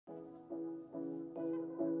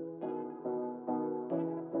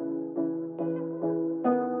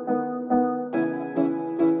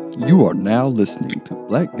You are now listening to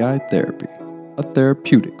Black Guy Therapy, a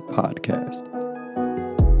therapeutic podcast.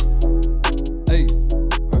 Hey,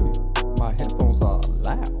 my headphones are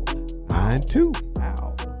loud. Mine too.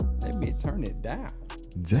 Wow. Let me turn it down.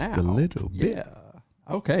 Just a little bit. Yeah.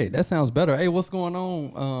 Okay, that sounds better. Hey, what's going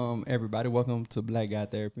on, everybody? Welcome to Black Guy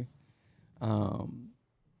Therapy.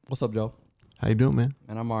 What's up, Joe? How you doing, man?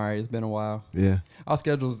 And I'm all right. It's been a while. Yeah. Our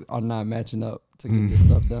schedules are not matching up to get this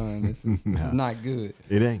stuff done. This is not good.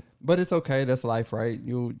 It ain't. But it's okay. That's life, right?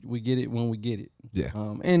 We get it when we get it. Yeah.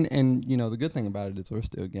 And you know, the good thing about it is we're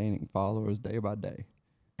still gaining followers day by day.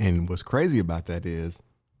 And what's crazy about that is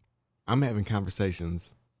I'm having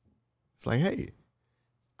conversations. It's like, hey,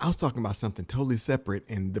 I was talking about something totally separate.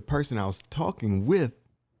 And the person I was talking with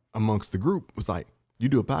amongst the group was like, you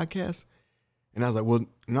do a podcast? And I was like, well,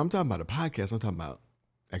 no, I'm talking about a podcast. I'm talking about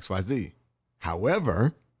XYZ.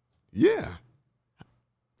 However, yeah,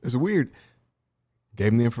 it's weird.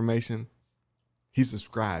 Gave him the information. He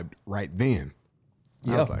subscribed right then.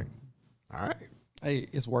 I was like, all right. Hey,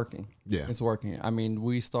 it's working. Yeah. It's working. I mean,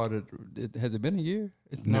 we started, has it been a year?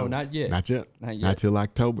 No, not yet. Not yet. Not yet. Not till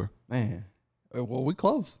October. Man. Well, we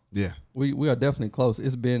close. Yeah. We are definitely close.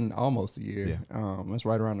 It's been almost a year. Yeah. It's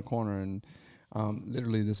right around the corner. And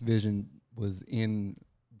literally this vision was in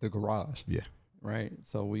the garage. Yeah. Right.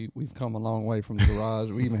 So we've come a long way from the garage.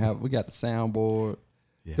 We got the soundboard.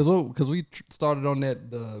 Yeah. Because we started on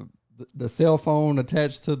that, the cell phone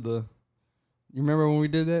attached to the, you remember when we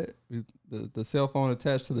did that? The cell phone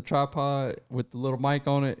attached to the tripod with the little mic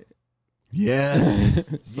on it.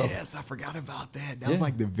 Yes. So- yes. I forgot about that. That was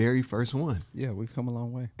like the very first one. Yeah, we've come a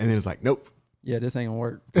long way. And then it's like, nope. Yeah, this ain't gonna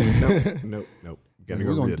work. Nope. Gotta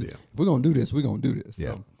go real deal. If we're gonna do this, we're gonna do this.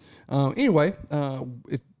 Yeah. So, anyway,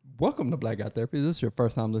 welcome to Black Guy Therapy. If this is your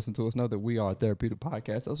first time listening to us, know that we are a therapeutic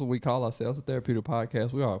podcast. That's what we call ourselves, a therapeutic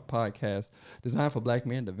podcast. We are a podcast designed for black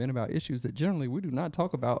men to vent about issues that generally we do not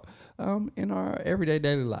talk about in our everyday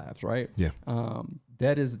daily lives, right? Yeah.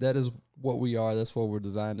 That is what we are. That's what we're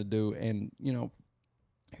designed to do. And, you know,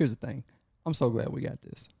 here's the thing. I'm so glad we got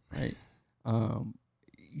this, right?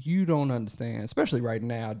 You don't understand, especially right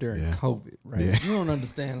now during COVID, right? Yeah. You don't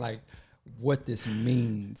understand, like, what this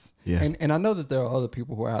means. Yeah. And I know that there are other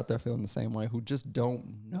people who are out there feeling the same way who just don't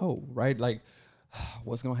know, right? Like,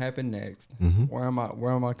 what's gonna happen next? Mm-hmm. Where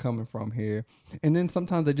am I coming from here? And then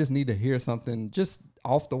sometimes they just need to hear something just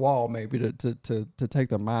off the wall, maybe to take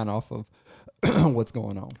their mind off of what's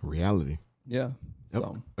going on. Reality. Yeah. Yep.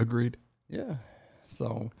 So Agreed. yeah.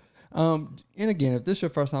 So and again, if this is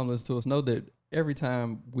your first time listening to us, know that every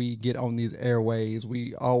time we get on these airways,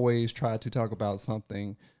 we always try to talk about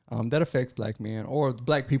something that affects black men or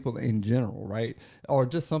black people in general, right? Or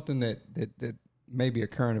just something that may be a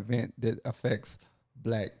current event that affects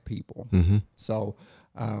black people. Mm-hmm. So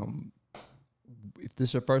if this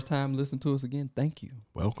is your first time listening to us again, thank you.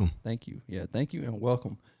 Welcome. Thank you. Yeah, thank you and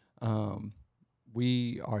welcome.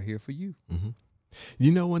 We are here for you. Mm-hmm.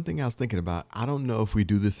 You know, one thing I was thinking about, I don't know if we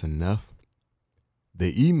do this enough.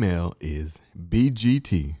 The email is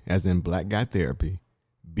BGT, as in Black Guy Therapy,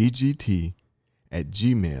 BGT at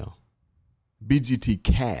Gmail.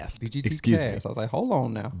 BGTcast. BGT Excuse Cast. me. I was like, hold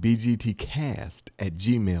on now. BGTcast at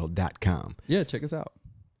gmail.com. Yeah, check us out.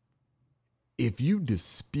 If you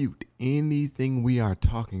dispute anything we are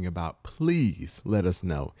talking about, please let us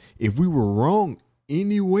know. If we were wrong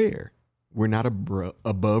anywhere, we're not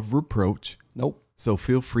above reproach. Nope. So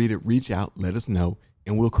feel free to reach out, let us know,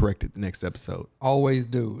 and we'll correct it the next episode. Always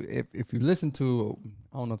do. If you listen to,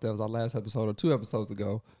 I don't know if that was our last episode or 2 episodes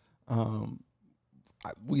ago,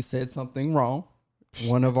 we said something wrong.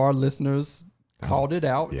 One of our listeners called it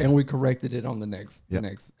out, and we corrected it on the next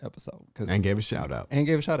episode. And gave a shout out. And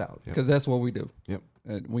gave a shout out because that's what we do. Yep.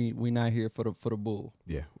 We not here for the bull.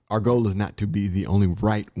 Yeah. Our goal is not to be the only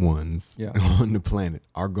right ones on the planet.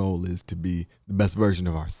 Our goal is to be the best version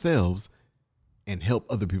of ourselves and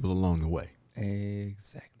help other people along the way.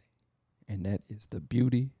 Exactly. And that is the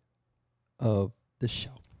beauty of the show.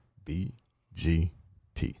 BGT.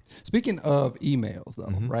 Speaking of emails,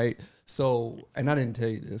 though, right? So, and I didn't tell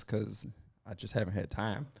you this because I just haven't had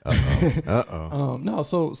time. No,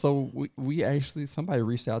 so we actually, somebody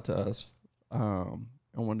reached out to us and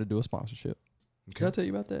wanted to do a sponsorship. Okay. Did I tell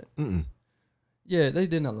you about that? Mm-mm. Yeah, they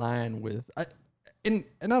didn't align with, and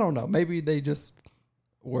I don't know, maybe they just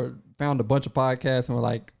found a bunch of podcasts and were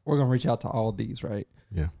like, we're going to reach out to all these, right?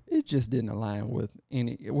 Yeah. It just didn't align with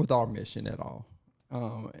our mission at all.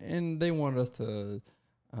 And they wanted us to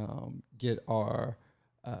get our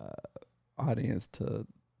audience to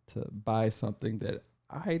buy something that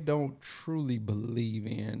I don't truly believe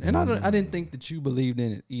in, and I didn't think that you believed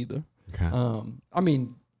in it either. Okay. I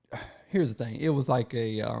mean, here's the thing. It was like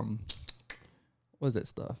a what's that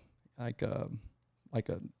stuff? Like a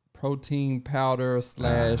protein powder /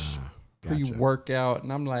 Gotcha. pre-workout,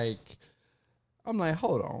 and I'm like,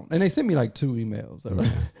 hold on. And they sent me like 2 emails.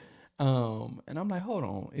 And I'm like, hold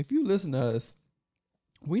on. If you listen to us,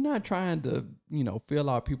 we're not trying to, fill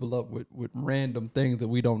our people up with random things that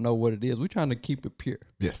we don't know what it is. We're trying to keep it pure.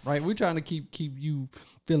 Yes. Right? We're trying to keep you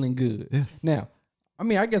feeling good. Yes. Now, I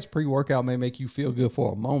mean, I guess pre-workout may make you feel good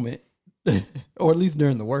for a moment, or at least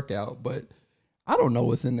during the workout, but I don't know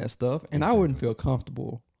what's in that stuff. And I wouldn't feel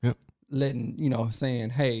comfortable letting, saying,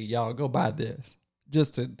 hey, y'all go buy this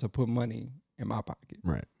just to put money in my pocket.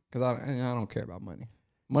 Right. Because I don't care about money.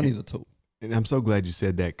 Money's a tool. And I'm so glad you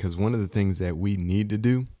said that, because one of the things that we need to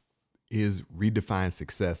do is redefine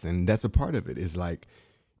success. And that's a part of it, is like,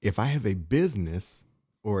 if I have a business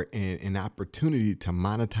or an opportunity to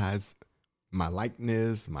monetize my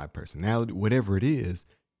likeness, my personality, whatever it is,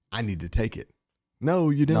 I need to take it. No,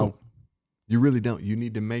 you don't. No. You really don't. You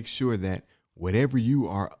need to make sure that whatever you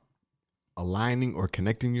are aligning or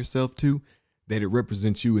connecting yourself to, that it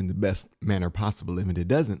represents you in the best manner possible. If it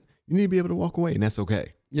doesn't, you need to be able to walk away, and that's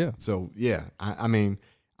okay. Yeah. So yeah, I mean,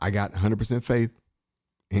 I got 100% faith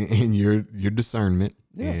in your discernment,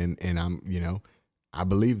 and I'm, I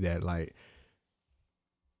believe that. Like,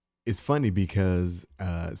 it's funny because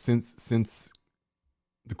since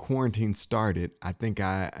the quarantine started, I think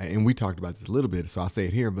and we talked about this a little bit, so I'll say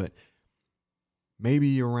it here, but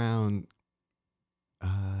maybe around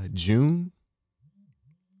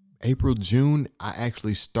April, June, I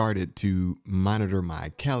actually started to monitor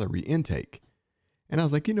my calorie intake. And I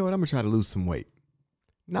was like, you know what? I'm going to try to lose some weight.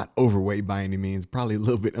 Not overweight by any means, probably a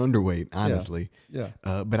little bit underweight, honestly. Yeah.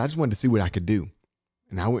 But I just wanted to see what I could do.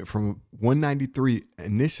 And I went from 193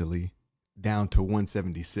 initially down to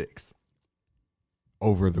 176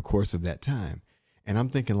 over the course of that time. And I'm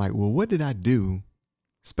thinking like, well, what did I do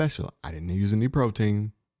special? I didn't use any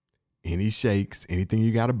protein, any shakes, anything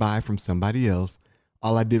you got to buy from somebody else.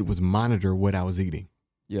 All I did was monitor what I was eating.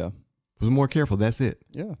 Yeah. Was more careful. That's it.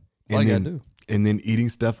 Yeah. All you got to do. And then eating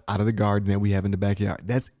stuff out of the garden that we have in the backyard.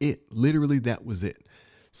 That's it. Literally, that was it.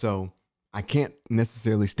 So I can't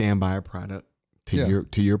necessarily stand by a product.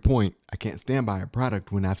 To your point, I can't stand by a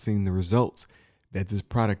product when I've seen the results that this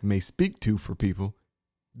product may speak to for people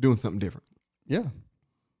doing something different. Yeah.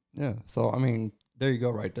 Yeah. So, I mean, there you go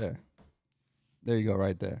right there. There you go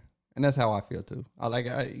right there. And that's how I feel too. I'm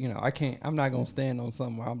not going to stand on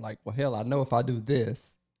something where I'm like, well, hell, I know if I do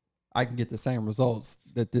this, I can get the same results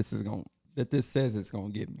that this says it's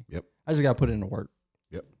going to give me. Yep. I just got to put in the work.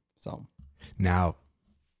 Yep. So now,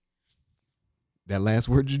 that last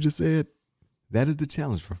word you just said, that is the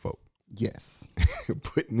challenge for folk. Yes.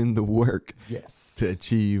 Putting in the work. Yes. To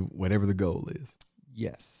achieve whatever the goal is.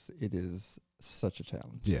 Yes. It is such a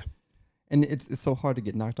challenge. Yeah. And it's so hard to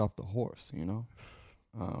get knocked off the horse,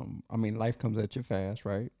 I mean, life comes at you fast,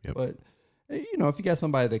 right? Yep. But if you got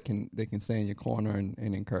somebody that can stay in your corner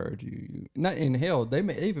and encourage you, not in hell, they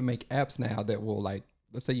even make apps now that will, like,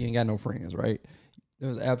 let's say you ain't got no friends, right?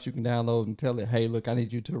 There's apps you can download and tell it, hey, look, I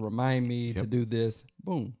need you to remind me to do this.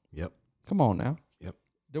 Boom. Yep. Come on now. Yep.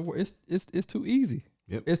 It's too easy.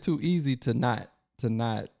 Yep. It's too easy to not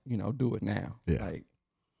do it now. Yeah. Like,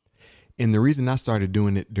 and the reason I started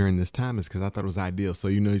doing it during this time is because I thought it was ideal. So,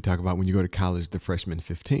 you talk about when you go to college, the freshman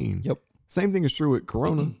 15. Yep. Same thing is true with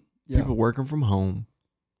Corona. Yeah. People working from home.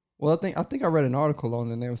 Well, I think I read an article on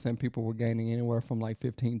it, and they were saying people were gaining anywhere from like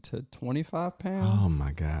 15 to 25 pounds. Oh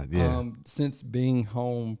my God. Yeah. Since being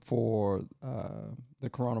home for the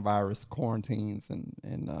coronavirus quarantines and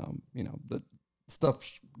the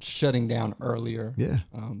stuff shutting down earlier. Yeah.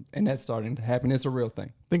 And that's starting to happen. It's a real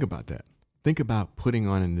thing. Think about that. Think about putting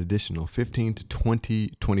on an additional 15 to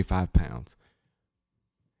 20, 25 pounds.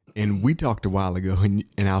 And we talked a while ago, and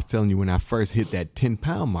I was telling you when I first hit that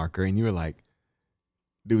 10-pound marker, and you were like,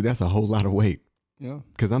 dude, that's a whole lot of weight. Yeah.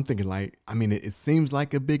 Because I'm thinking like, I mean, it seems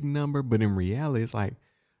like a big number, but in reality, it's like,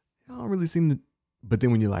 I don't really seem to. But then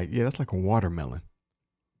when you're like, yeah, that's like a watermelon.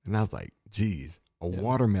 And I was like, geez, a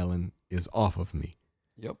watermelon is off of me.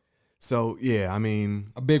 Yep. So, yeah, I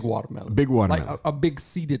mean. A big watermelon. Big watermelon. Like a big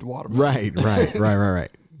seeded watermelon.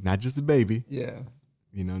 Right. Not just a baby. Yeah.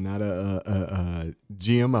 Not a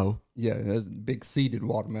GMO. Yeah, that's a big seeded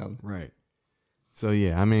watermelon. Right. So,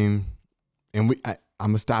 yeah, I mean, and I'm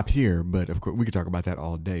going to stop here, but of course we could talk about that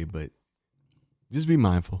all day, but just be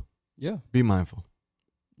mindful. Yeah. Be mindful.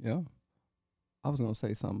 Yeah. I was going to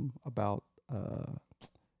say something about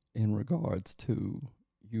in regards to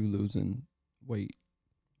you losing weight.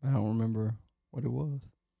 I don't remember what it was.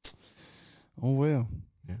 Oh, well.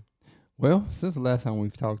 Yeah. Well, since the last time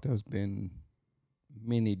we've talked, there's been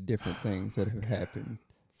many different things that have happened.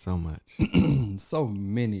 So much. So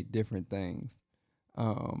many different things.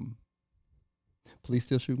 Police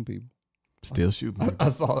still shooting people. Still shooting. I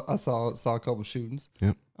saw a couple shootings.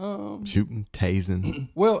 Yep. Shooting, tasing.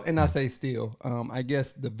 Well, and I say still. I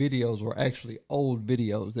guess the videos were actually old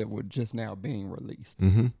videos that were just now being released,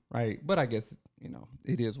 right? But I guess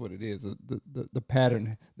it is what it is. The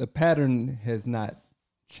pattern has not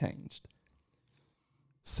changed.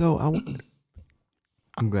 So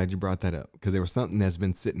I'm glad you brought that up because there was something that's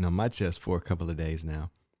been sitting on my chest for a couple of days now.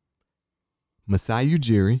 Masai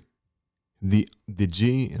Ujiri, the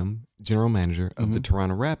GM, general manager of the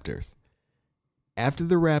Toronto Raptors. After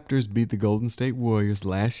the Raptors beat the Golden State Warriors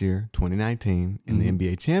last year, 2019, in the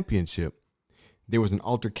NBA championship, there was an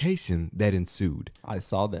altercation that ensued. I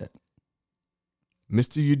saw that.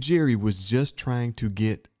 Mr. Ujiri was just trying to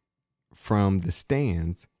get from the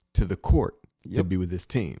stands to the court to be with his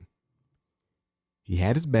team. He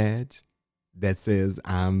had his badge that says,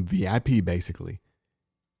 I'm VIP, basically.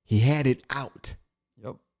 He had it out.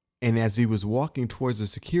 Yep. And as he was walking towards the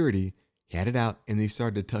security, he had it out and he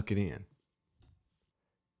started to tuck it in.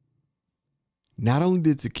 Not only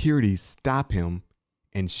did security stop him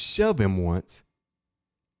and shove him once,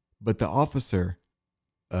 but the officer,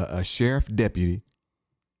 a sheriff deputy,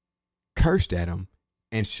 cursed at him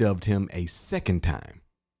and shoved him a second time.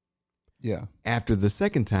 Yeah. After the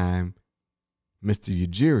second time, Mr.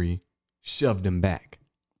 Ujiri shoved him back.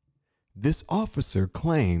 This officer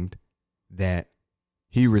claimed that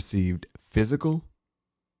he received physical,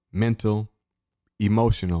 mental,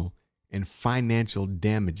 emotional, and financial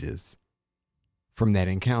damages from that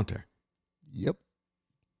encounter. Yep.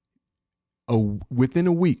 Within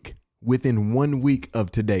 1 week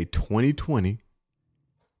of today, 2020,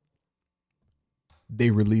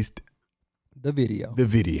 they released the video.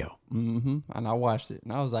 And I watched it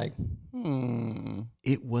and I was like,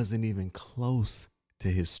 It wasn't even close to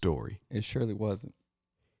his story. It surely wasn't.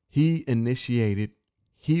 He initiated,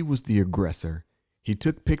 he was the aggressor. He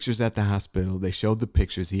took pictures at the hospital. They showed the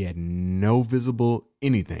pictures. He had no visible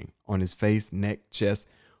anything on his face, neck, chest.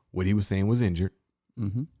 What he was saying was injured.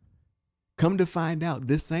 Come to find out,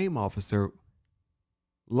 this same officer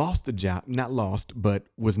lost the job, not lost, but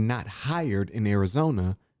was not hired in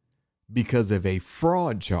Arizona because of a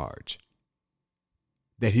fraud charge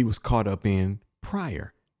that he was caught up in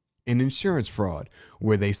prior, an insurance fraud,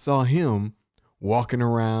 where they saw him walking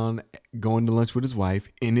around, going to lunch with his wife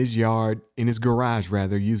in his yard, in his garage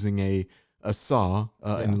rather, using a saw,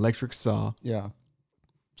 an electric saw. Yeah.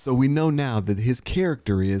 So we know now that his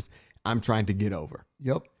character is, I'm trying to get over.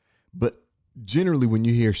 Yep. But generally when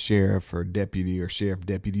you hear sheriff or sheriff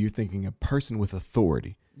deputy, you're thinking a person with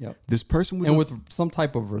authority. Yep. This person with some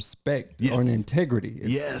type of respect or an integrity.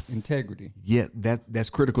 Integrity. Yeah, that's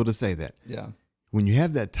critical to say that. Yeah. When you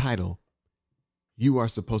have that title, you are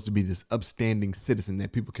supposed to be this upstanding citizen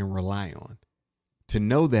that people can rely on. To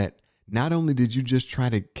know that not only did you just try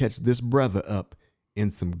to catch this brother up in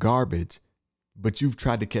some garbage, but you've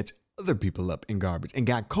tried to catch other people up in garbage and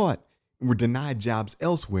got caught and were denied jobs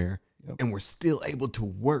elsewhere and were still able to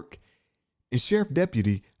work. And sheriff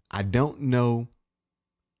deputy, I don't know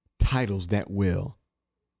titles that well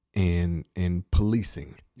in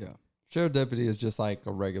policing. Yeah. Sheriff deputy is just like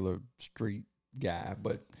a regular street guy,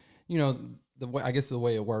 but the way, I guess the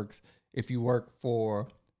way it works, if you work for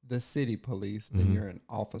the city police, then you're an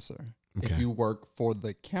officer. Okay. If you work for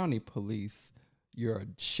the county police, you're a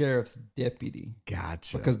sheriff's deputy.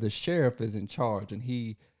 Gotcha. Because the sheriff is in charge and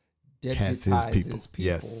he deputizes his people.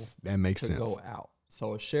 Yes, that makes sense. To go out.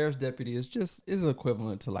 So a sheriff's deputy is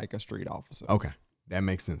equivalent to like a street officer. Okay. That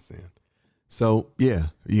makes sense then. So yeah,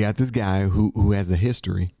 you got this guy who has a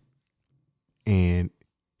history, and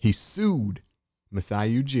he sued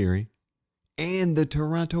Masai Ujiri and the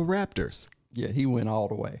Toronto Raptors. Yeah, he went all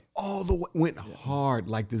the way. Went hard,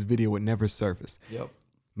 like this video would never surface. Yep.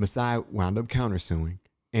 Masai wound up countersuing,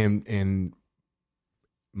 and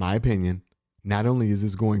my opinion, not only is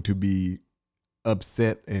this going to be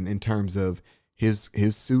upset and in terms of his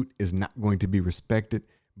suit is not going to be respected,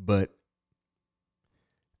 but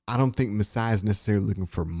I don't think Masai is necessarily looking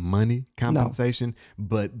for money compensation,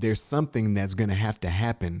 but there's something that's going to have to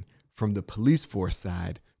happen from the police force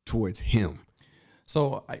side towards him.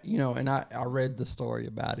 So, and I read the story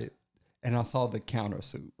about it and I saw the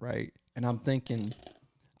countersuit, right? And I'm thinking,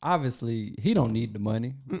 obviously, he don't need the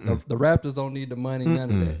money. The Raptors don't need the money, none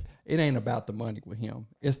of that. It ain't about the money with him.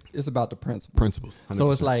 It's about the principles. 100%.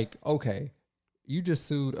 So it's like, okay, you just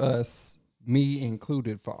sued us, me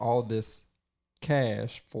included, for all this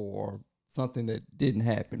cash for something that didn't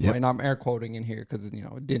happen. Yep. Right? And I'm air quoting in here because it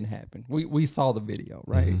didn't happen. We saw the video,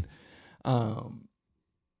 right?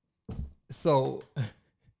 So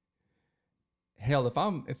hell, if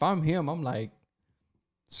I'm him, I'm like,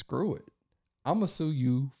 screw it. I'm gonna sue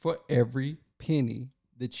you for every penny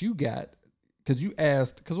that you got because you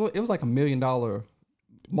asked. Because it was like $1 million, It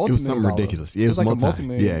was something ridiculous. Yeah, it was like multi. a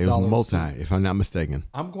multi-million Yeah, it was dollar multi. suit. If I'm not mistaken.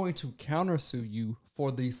 I'm going to countersue you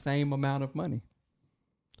for the same amount of money.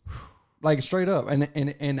 Like straight up.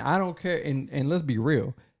 And I don't care. And let's be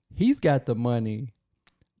real. He's got the money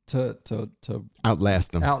to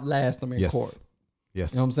Outlast them. outlast them in Yes. court.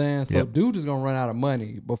 Yes. You know what I'm saying? So Yep. dude is gonna run out of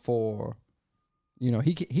money before,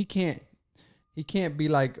 he can't be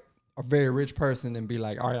like a very rich person and be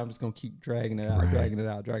like, all right, I'm just gonna keep dragging it out, Right. dragging it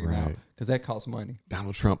out, Right. because that costs money.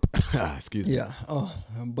 Donald Trump. Excuse me. Yeah.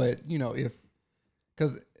 But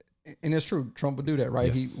and it's true, Trump would do that,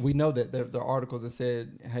 right? Yes. We know that the articles that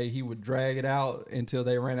said, hey, he would drag it out until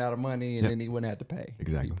they ran out of money, and Yep. then he wouldn't have to pay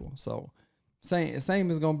Exactly. people. So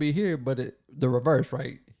same is gonna be here, but the reverse,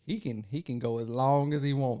 right? He can go as long as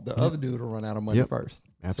he wants. The other dude will run out of money Yep. first.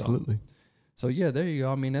 Absolutely. So yeah, there you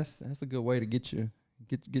go. I mean, that's a good way to get your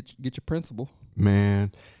principal.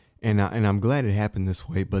 Man. And I'm glad it happened this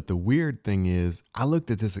way. But the weird thing is, I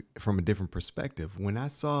looked at this from a different perspective. When I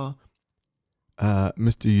saw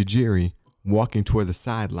Mr. Ujiri walking toward the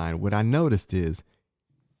sideline, what I noticed is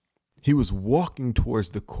he was walking towards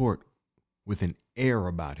the court with an air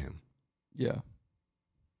about him. Yeah.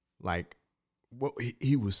 Like,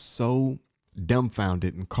 he was so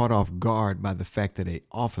dumbfounded and caught off guard by the fact that a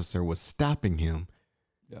officer was stopping him.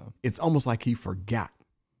 Yeah. It's almost like he forgot.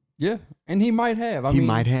 Yeah. And he might have. I He mean,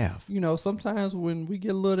 might have. Sometimes when we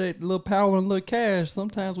get a little power and a little cash,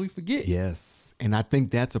 sometimes we forget. Yes. And I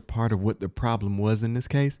think that's a part of what the problem was in this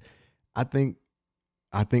case. I think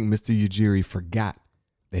Mr. Ujiri forgot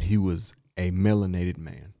that he was a melanated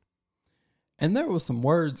man. And there was some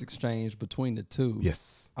words exchanged between the two.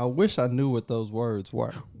 Yes. I wish I knew what those words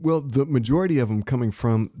were. Well, the majority of them coming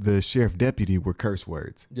from the sheriff deputy were curse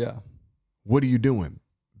words. Yeah. What are you doing?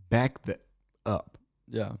 Back the up.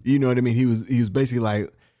 Yeah. You know what I mean? He was basically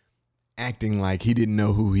like acting like he didn't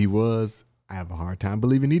know who he was. I have a hard time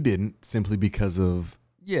believing he didn't, simply because of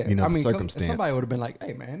Yeah. the I mean, circumstance. somebody would have been like,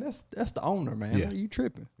 hey man, that's the owner, man. Yeah. Are you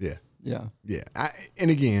tripping? Yeah. Yeah. Yeah.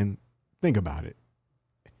 And again, think about it.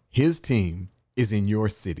 His team is in your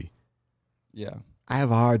city. Yeah. I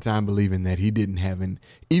have a hard time believing that he didn't have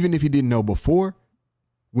even if he didn't know before,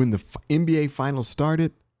 when the NBA finals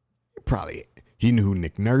started, he knew who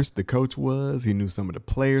Nick Nurse, the coach, was. He knew some of the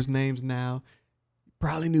players' names now.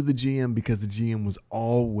 Probably knew the GM because the GM was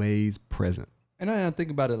always present. And I think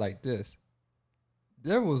about it like this.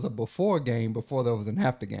 There was a before game before there was an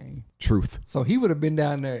after game. Truth. So he would have been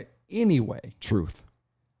down there anyway. Truth.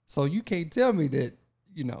 So you can't tell me that,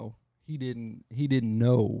 he didn't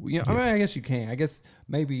know. I mean, I guess you can. I guess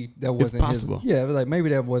maybe that wasn't possible. Maybe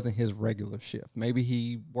that wasn't his regular shift. Maybe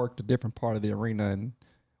he worked a different part of the arena and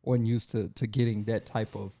wasn't used to getting that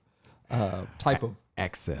type of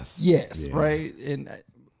access. Yes, Yeah. right? And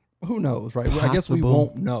who knows, right? I guess we Possible.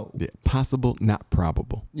 won't know. Yeah. Possible, not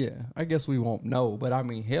probable. Yeah, I guess we won't know. But I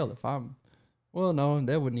mean, hell, no,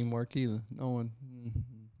 that wouldn't even work either. No one,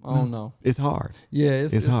 I don't know. It's hard. Yeah,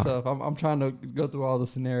 it's hard. tough. I'm trying to go through all the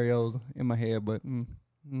scenarios in my head, but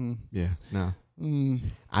Yeah. No. mm,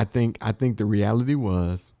 I think the reality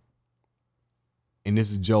was, and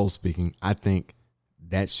this is Joel speaking, I think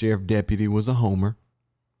that sheriff deputy was a homer,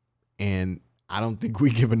 and I don't think we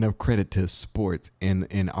give enough credit to sports and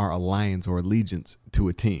our alliance or allegiance to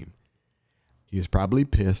a team. He was probably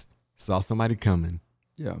pissed, saw somebody coming,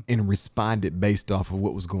 yeah, and responded based off of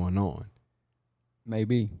what was going on.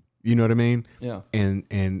 maybe. You know what I mean? Yeah, And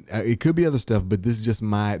it could be other stuff, but this is just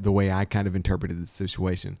the way I kind of interpreted the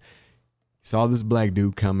situation. Saw this black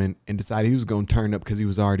dude coming and decided he was going to turn up because he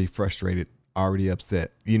was already frustrated, already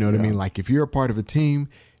upset. You know what I Yeah. mean? Like, if you're a part of a team,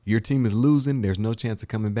 your team is losing, there's no chance of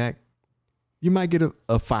coming back, you might get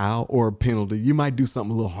a foul or a penalty. You might do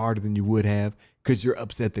something a little harder than you would have because you're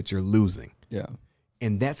upset that you're losing. yeah.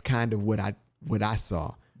 And that's kind of what I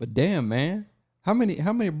saw. But damn, man, how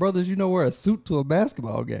many brothers wear a suit to a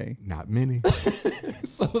basketball game? Not many.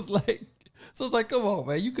 so it's like, come on,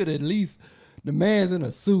 man, you could at least the man's in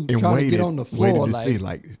a suit And trying waited, to get on the floor, waited to see,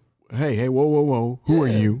 like, hey, whoa. Who are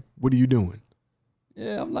Yeah. you? What are you doing?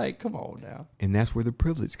 Yeah, I'm like, come on now. And that's where the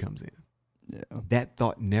privilege comes in. Yeah, That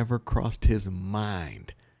thought never crossed his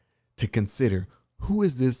mind to consider, who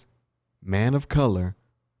is this man of color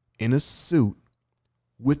in a suit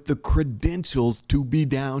with the credentials to be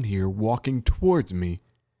down here walking towards me?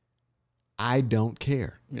 I don't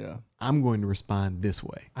care. yeah. I'm going to respond this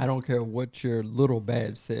way. I don't care what your little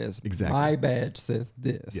badge says. Exactly. My badge says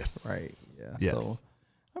this. Yes. Right. Yeah. Yes. So,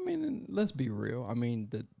 I mean, let's be real. I mean,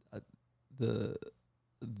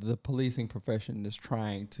 the policing profession is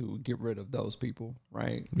trying to get rid of those people,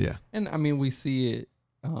 right? Yeah. And I mean, we see it.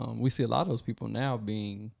 We see a lot of those people now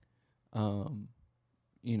being,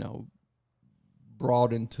 you know,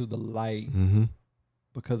 brought into the light Mm-hmm.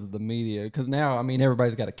 because of the media. Because now, I mean,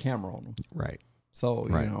 everybody's got a camera on them. Right. So,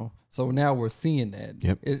 Right. you know, so now we're seeing that.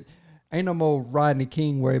 Yep. It ain't no more Rodney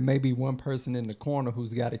King where it may be one person in the corner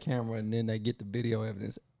who's got a camera and then they get the video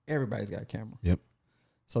evidence. Everybody's got a camera. Yep.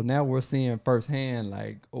 So now we're seeing firsthand,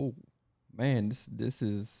 like, oh man, this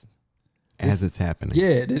is As it's happening.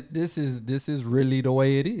 yeah, this is really the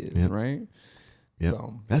way it is, Yep. right? Yep.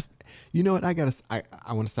 So That's, you know what? I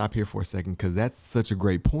want to stop here for a second because that's such a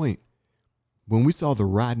great point. When we saw the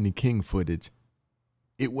Rodney King footage,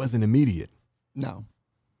 it wasn't immediate. no,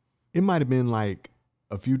 It might have been like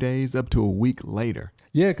a few days up to a week later.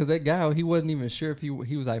 yeah, because that guy, he wasn't even sure if he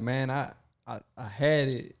was like, man, I had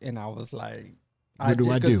it, and I was like, What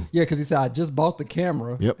do I do? Yeah, because he said I just bought the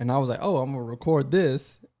camera, Yep. and I was like, oh, I'm gonna record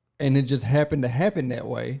this, and it just happened to happen that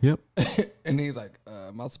way. Yep. And he's like,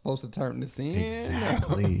 am I supposed to turn this in?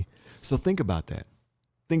 Exactly. So think about that.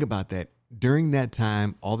 Think about that. During that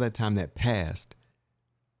time, all that time that passed,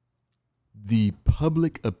 the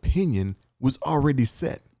public opinion was already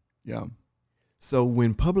set. Yeah, So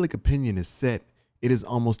when public opinion is set, it is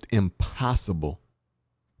almost impossible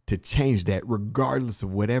to change that regardless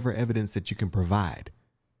of whatever evidence that you can provide.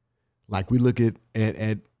 Like we look at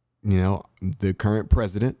you know, the current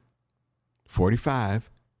president, 45.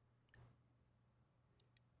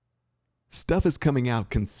 Stuff is coming out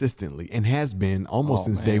consistently and has been almost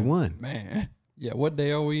since day one. Man, yeah, what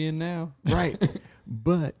day are we in now? Right.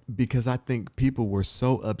 But because I think people were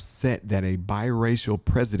so upset that a biracial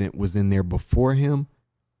president was in there before him,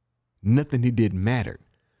 nothing he did mattered.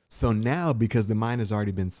 So now, because the mind has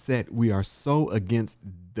already been set, we are so against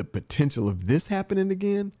the potential of this happening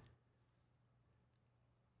again.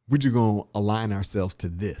 We're just going to align ourselves to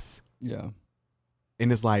this. Yeah,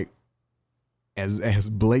 And it's like, as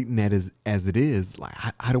blatant as it is, like,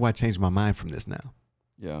 how do I change my mind from this now?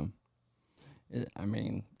 yeah. I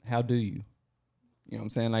mean, how do you? You know what I'm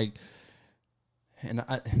saying? Like, and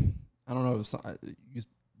I don't know.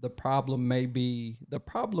 The problem may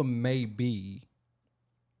be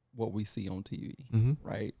what we see on TV, Mm-hmm.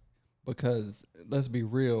 right? Because let's be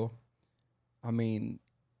real. I mean,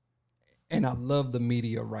 and I love the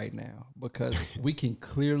media right now because we can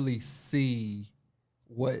clearly see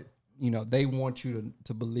what, you know, they want you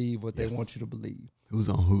to believe what Yes. they want you to believe. Who's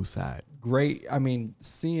on whose side? Great. I mean,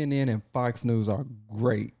 CNN and Fox News are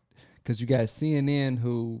great because you got CNN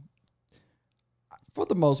who, for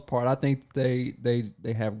the most part, I think they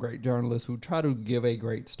have great journalists who try to give a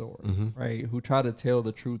great story, right? Who try to tell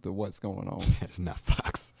the truth of what's going on. That's not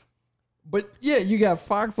Fox. But yeah, you got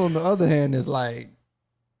Fox on the other hand is like,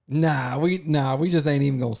 we just ain't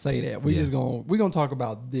even gonna say that. We're gonna talk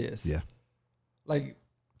about this. Yeah. Like,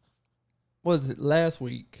 was it last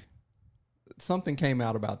week? Something came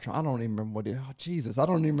out about Trump. I don't even remember what he. Oh Jesus, I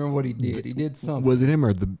don't even remember what he did. He did something. Was it him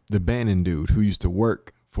or the Bannon dude who used to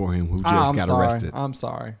work for him who just I'm got sorry. arrested? I'm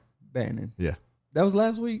sorry, Bannon. Yeah. That was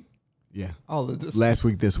last week. Yeah. All of this. Last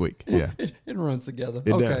week, this week. Yeah. It runs together.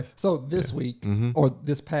 It okay. does. So this week Mhm. or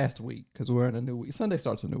this past week, because we're in a new week. Sunday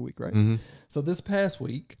starts a new week, right? Mhm. So this past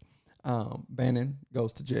week, Bannon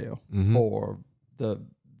goes to jail Mhm. for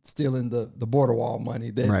stealing the border wall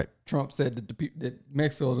money that Right. Trump said that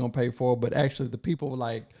Mexico was gonna pay for, but actually the people were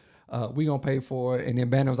like, we gonna pay for it, and then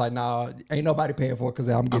Bannon was like, nah, ain't nobody paying for it because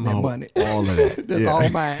I'm getting that money. All of that. That's Yeah. all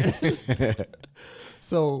mine.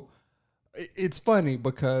 So it's funny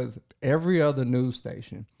because every other news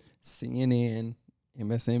station, CNN,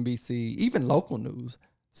 MSNBC, even local news,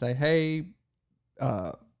 say, hey,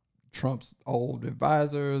 Trump's old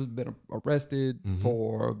advisor has been arrested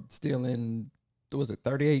for stealing, was it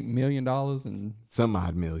 $38 million? And Some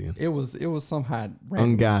odd million. it was some high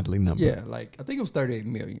random. Ungodly number. Yeah, like I think it was $38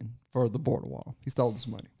 million for the border wall. He stole this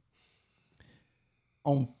money.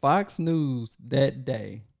 On Fox News that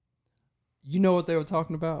day, you know what they were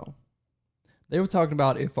talking about? They were talking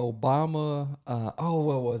about if Obama,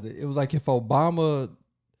 what was it? It was like if Obama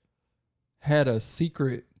had a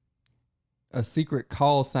secret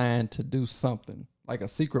call sign to do something, like a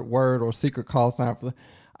secret word or secret call sign for.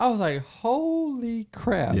 I was like, holy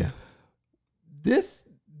crap! Yeah.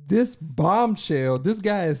 This bombshell. This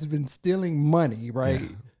guy has been stealing money, right? Yeah.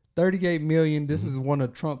 38 million. This is one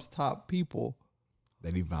of Trump's top people.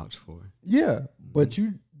 That he vouched for. Yeah, but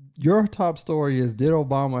your top story is, did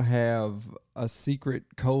Obama have a secret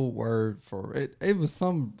code word for it? It was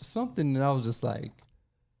something that I was just like,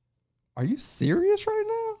 are you serious right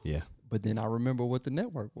now? Yeah. But then I remember what the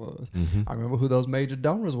network was. Mm-hmm. I remember who those major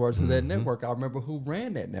donors were to that Mhm. network. I remember who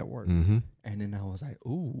ran that network. Mm-hmm. And then I was like,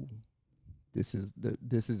 ooh, this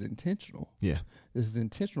is intentional. Yeah. This is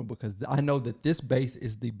intentional because I know that this base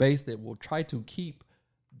is the base that will try to keep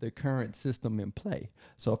the current system in play.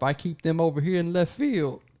 So if I keep them over here in left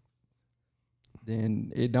field,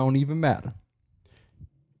 then it don't even matter.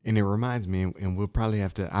 And it reminds me, and we'll probably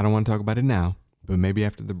have to, I don't want to talk about it now, but maybe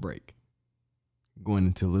after the break, going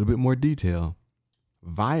into a little bit more detail,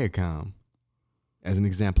 Viacom, as an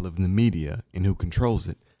example of the media and who controls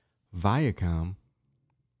it, Viacom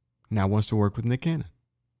now wants to work with Nick Cannon.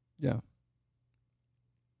 Yeah.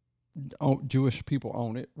 Jewish people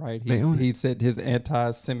own it, right? They own it. He said his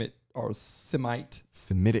anti-Semite or Semitic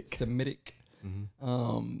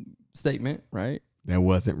Mm-hmm. Statement, right? That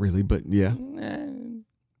wasn't really, but yeah.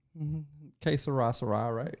 Que sera,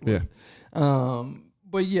 sera, right? Yeah.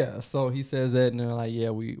 But yeah, so he says that, and they're like, yeah,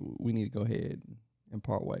 we need to go ahead and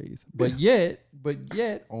part ways. But yet,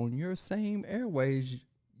 on your same airways,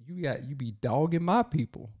 you be dogging my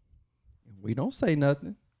people. We don't say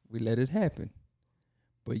nothing. We let it happen.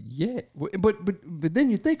 But then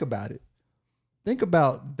you think about it. Think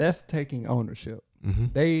about that's taking ownership. Mm-hmm.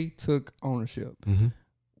 They took ownership. Mm-hmm.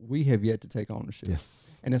 We have yet to take ownership.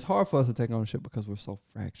 Yes. And it's hard for us to take ownership because we're so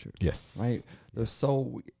fractured. Yes. Right? There's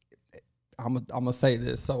so I'm gonna say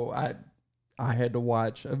this. So I had to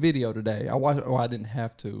watch a video today. I didn't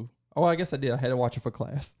have to. Oh, I guess I did. I had to watch it for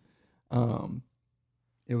class.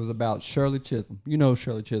 It was about Shirley Chisholm. You know who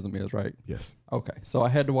Shirley Chisholm is, right? Yes. Okay. So I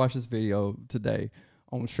had to watch this video today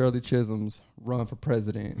on Shirley Chisholm's run for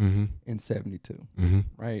president Mm-hmm. in 72. Mm-hmm.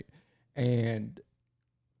 Right? And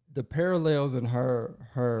the parallels in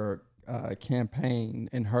her campaign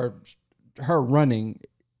and her running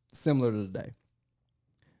similar to today.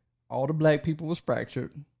 All the black people was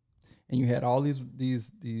fractured, and you had all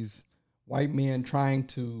these white men trying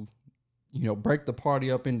to, break the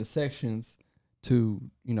party up into sections to,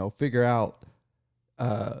 figure out,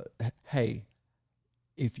 hey,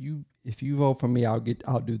 if you vote for me, I'll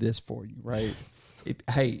do this for you, right?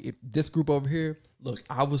 If this group over here, look,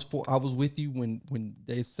 I was with you when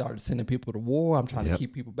they started sending people to war. I'm trying to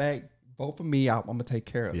keep people back. Vote for me. I'm gonna take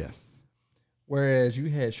care of it. Yes. Whereas you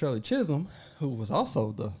had Shirley Chisholm, who was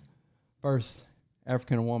also the first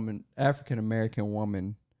African American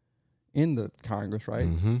woman in the Congress, right?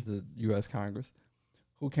 Mm-hmm. The U.S. Congress,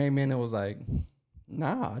 who came in and was like,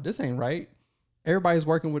 "Nah, this ain't right. Everybody's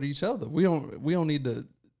working with each other. We don't need to,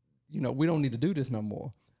 we don't need to do this no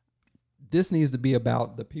more. This needs to be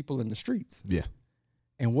about the people in the streets." Yeah.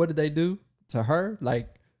 And what did they do to her?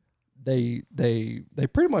 Like, they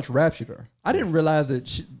pretty much raptured her. I didn't realize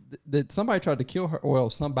that somebody tried to kill her.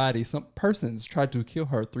 Well, some persons tried to kill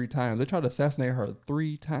her 3 times. They tried to assassinate her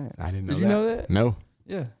 3 times. I didn't know Did you know that? No.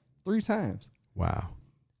 Yeah, 3 times. Wow.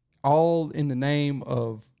 All in the name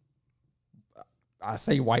of, I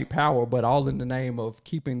say white power, but all in the name of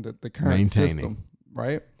keeping the current Maintaining. system,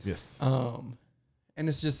 right? Yes. And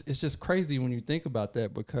it's just crazy when you think about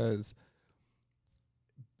that, because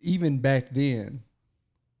even back then,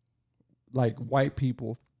 like white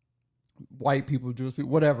people, Jewish people,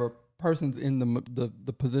 whatever, persons in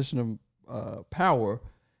the position of power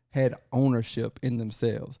had ownership in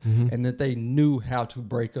themselves, and that they knew how to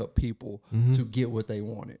break up people to get what they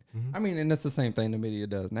wanted. I mean, and that's the same thing the media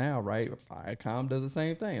does now, right? Viacom does the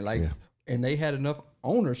same thing. Like, and they had enough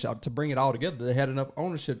ownership to bring it all together. They had enough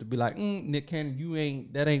ownership to be like, Nick Cannon,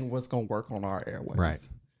 that ain't what's gonna work on our airways. Right.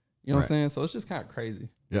 You know what I'm saying? So it's just kind of crazy.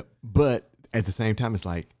 Yep. But at the same time, it's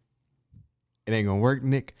like, it ain't gonna work,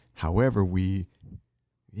 Nick. However, we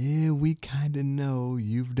kind of know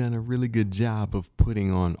you've done a really good job of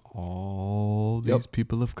putting on all these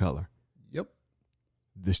people of color. Yep.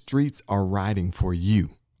 The streets are riding for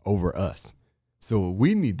you over us. So what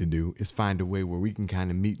we need to do is find a way where we can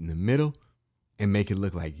kind of meet in the middle and make it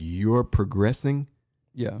look like you're progressing.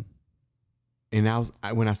 Yeah. And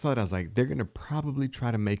when I saw it, I was like, they're going to probably try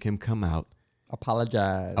to make him come out,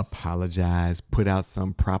 apologize, put out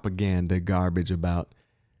some propaganda garbage about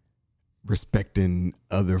respecting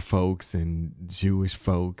other folks and Jewish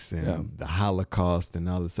folks and the Holocaust and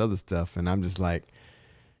all this other stuff. And I'm just like,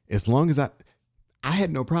 as long as I had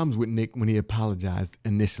no problems with Nick when he apologized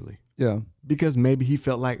initially. Yeah. Because maybe he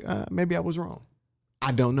felt like, maybe I was wrong.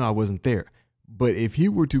 I don't know. I wasn't there. But if he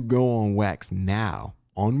were to go on wax now,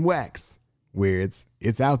 where it's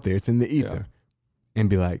out there, it's in the ether, and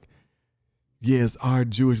be like, yes, our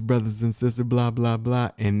Jewish brothers and sisters, blah, blah,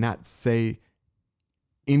 blah, and not say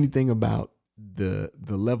anything about the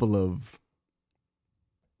level of,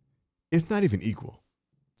 it's not even equal.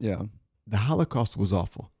 Yeah. The Holocaust was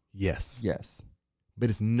awful. Yes. Yes. but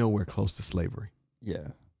it's nowhere close to slavery. Yeah.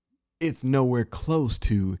 It's nowhere close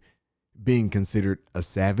to being considered a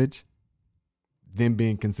savage, then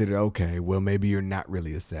being considered, okay, well, maybe you're not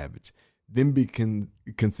really a savage, then be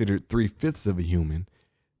considered 3/5 of a human,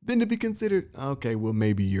 then to be considered, okay, well,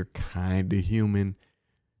 maybe you're kind of human,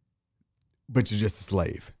 but you're just a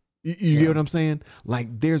slave. You get what I'm saying?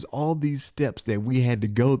 Like, there's all these steps that we had to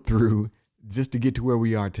go through just to get to where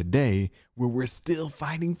we are today, where we're still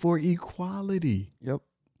fighting for equality. Yep.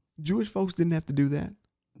 Jewish folks didn't have to do that.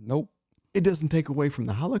 Nope. It doesn't take away from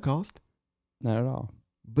the Holocaust, Not at all.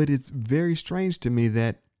 but it's very strange to me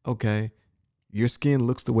that, okay, your skin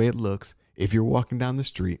looks the way it looks. If you're walking down the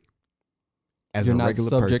street as You're a not regular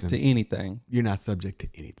subject person, to anything. you're not subject to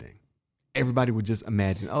anything. Everybody would just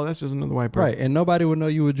imagine, oh, that's just another white person. Right. And nobody would know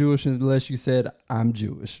you were Jewish unless you said, I'm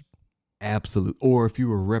Jewish. Absolute. Or if you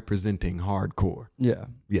were representing hardcore. Yeah.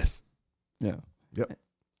 Yes. Yeah. Yep.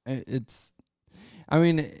 I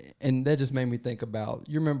mean, and that just made me think about,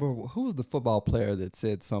 you remember who was the football player that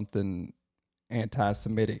said something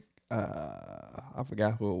anti-Semitic? I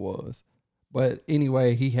forgot who it was. But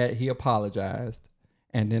anyway, he apologized.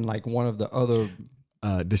 And then like one of the other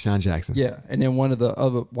Deshaun Jackson. Yeah, and then one of the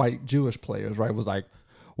other white Jewish players, right, was like,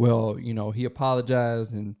 well, he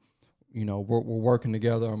apologized, and we're working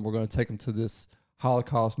together, and we're going to take him to this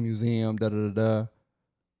Holocaust museum. Da da da da.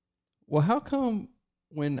 Well, how come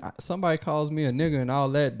when somebody calls me a nigga and all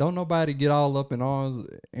that, don't nobody get all up in arms,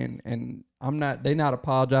 and they not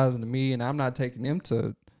apologizing to me, and I'm not taking them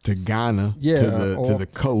to Ghana, Yeah, to the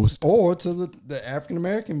coast, or to the African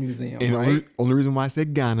American Museum, and right? only reason why I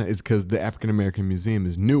said Ghana is because the African American Museum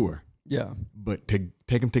is newer. Yeah, But to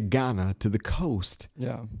take them to Ghana, to the coast,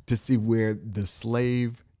 yeah, to see where the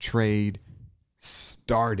slave trade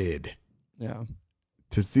started, yeah,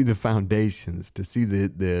 to see the foundations, to see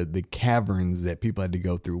the caverns that people had to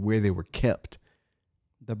go through, where they were kept,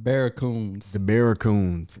 the barracoons. the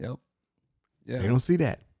barracoons. Yep. Yeah. They don't see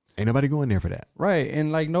that. Ain't nobody going there for that. Right.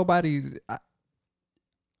 And like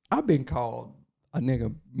I've been called a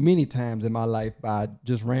nigga many times in my life by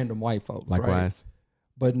just random white folks. Likewise. Right?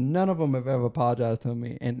 But none of them have ever apologized to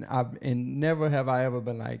me. And never have I ever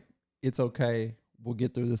been like, it's okay. We'll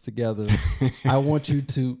get through this together. I want you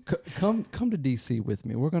to come to DC with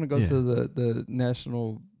me. We're going to go to the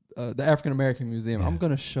National, the African American Museum. I'm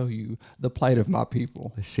going to show you the plight of my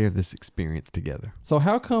people. Let's share this experience together. So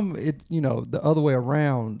how come it, the other way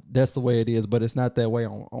around, that's the way it is, but it's not that way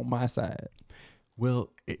on my side?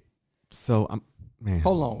 Well, man.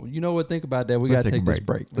 Hold on. You know what? Think about that. We Let's got to take a take this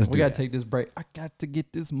break. break. Man. We got to that. take this break. I got to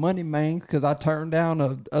get this money, man, because I turned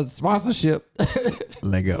down a sponsorship.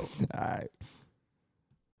 Let go. All right.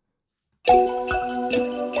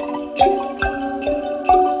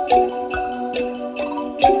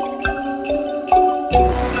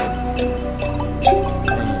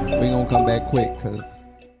 We're going to come back quick because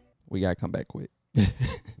we got to come back quick.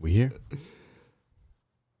 We here?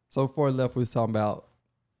 So before left, we was talking about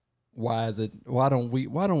why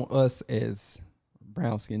don't us as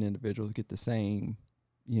brown skinned individuals get the same,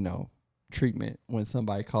 treatment when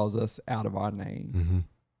somebody calls us out of our name? Mm-hmm.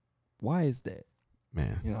 Why is that?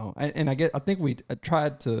 Man. I think we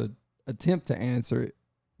tried to attempt to answer it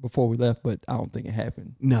before we left, but I don't think it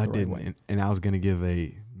happened. No, it the right didn't. way. And I was going to give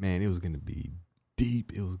it was going to be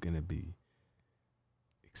deep. It was going to be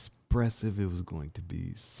expressive. It was going to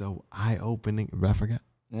be so eye-opening. But I forgot.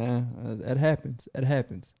 Yeah, that happens. It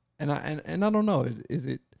happens. And I don't know. Is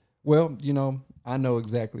it? Well, I know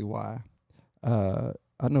exactly why.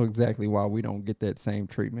 I know exactly why we don't get that same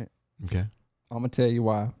treatment. Okay. I'm gonna tell you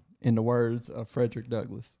why. In the words of Frederick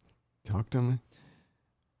Douglass, Talk to me.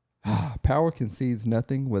 power concedes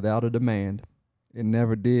nothing without a demand. It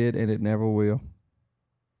never did, and it never will.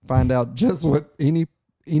 Find out just what any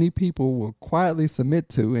people will quietly submit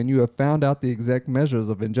to, and you have found out the exact measures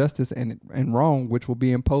of injustice and wrong which will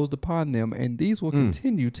be imposed upon them, and these will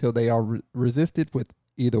continue till they are resisted with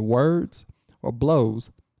either words or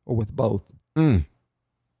blows, or with both. The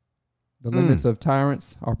limits of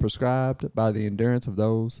tyrants are prescribed by the endurance of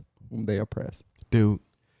those whom they oppress. Dude,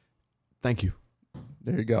 thank you.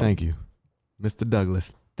 There you go. Thank you. Mr.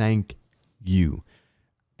 Douglas, thank you.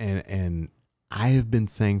 And I have been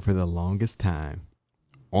saying for the longest time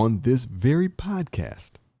on this very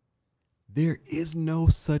podcast, there is no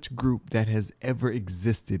such group that has ever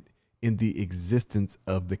existed in the existence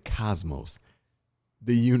of the cosmos,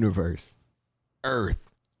 the universe, Earth,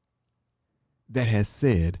 that has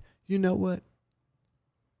said, you know what?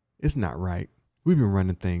 It's not right. We've been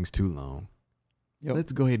running things too long. Yep.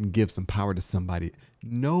 Let's go ahead and give some power to somebody.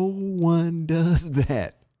 No one does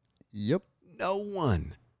that. Yep. No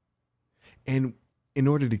one. And in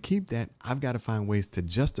order to keep that, I've got to find ways to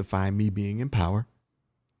justify me being in power.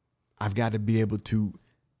 I've got to be able to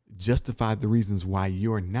justify the reasons why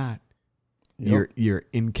you're not, your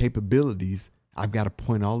incapabilities. I've got to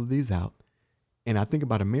point all of these out. And I think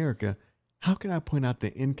about America. How can I point out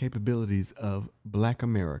the incapabilities of Black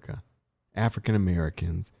America, African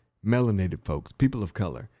Americans, melanated folks, people of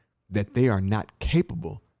color, that they are not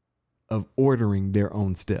capable of ordering their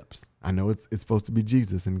own steps? I know it's supposed to be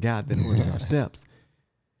Jesus and God that orders our steps.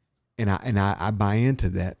 And I buy into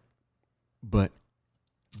that, but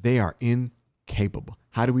they are incapable.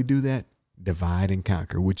 How do we do that? Divide and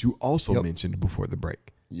conquer, which you also mentioned before the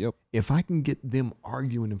break. Yep. If I can get them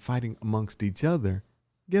arguing and fighting amongst each other,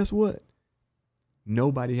 guess what?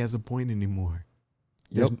 Nobody has a point anymore.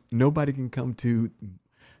 Nobody can come to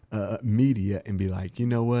media and be like, you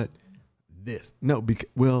know what? This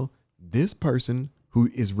person who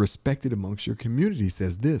is respected amongst your community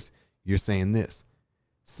says this. You're saying this.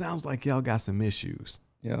 Sounds like y'all got some issues.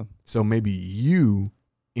 Yeah. So maybe you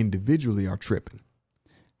individually are tripping.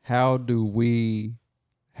 How do we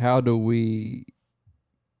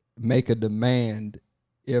make a demand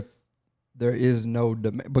if there is no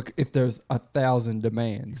demand? But if there's 1,000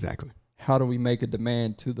 demands, Exactly. how do we make a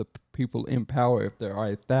demand to the people in power if there are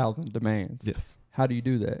 1,000 demands? Yes. How do you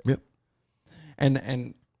do that? Yep.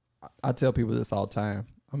 And I tell people this all the time.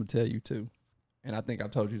 I'm gonna tell you too. And I think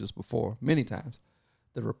I've told you this before many times.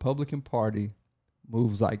 The Republican Party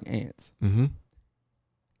moves like ants. Mm-hmm.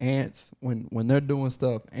 Ants, when they're doing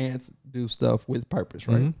stuff, ants do stuff with purpose,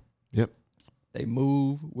 right? Mm-hmm. Yep. They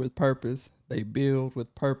move with purpose. They build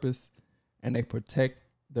with purpose, and they protect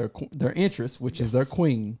their interests, which is their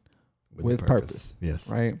queen, with purpose. Yes.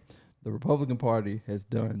 Right. The Republican Party has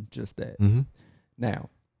done just that. Mm-hmm. Now,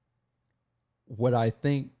 what I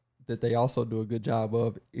think that they also do a good job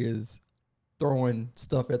of is throwing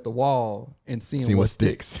stuff at the wall and seeing what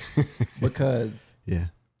sticks. Because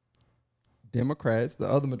Democrats, the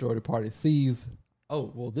other majority party, sees,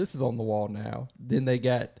 oh, well, this is on the wall now. Then they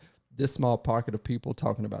got this small pocket of people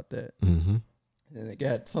talking about that. Mm-hmm. And then they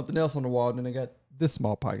got something else on the wall. And then they got this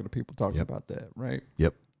small pocket of people talking about that, right?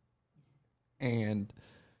 Yep. And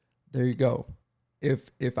there you go.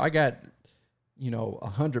 If I got,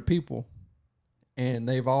 100 people and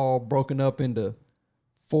they've all broken up into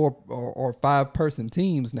 4 or 5 person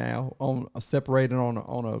teams now separated on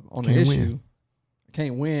an issue. I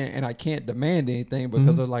can't win, and I can't demand anything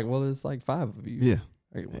because they're like, well, it's like 5 of you. Yeah.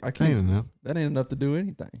 I can't. Ain't enough. That ain't enough to do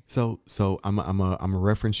anything. So I'm a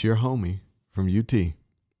reference your homie from UT.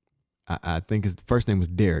 I think his first name was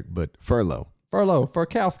Derek, but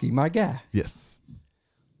Furkowski, my guy. Yes.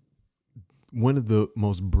 One of the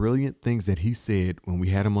most brilliant things that he said when we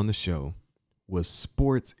had him on the show was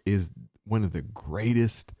sports is one of the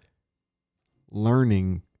greatest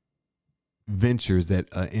learning ventures that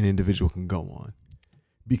an individual can go on,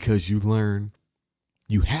 because you learn,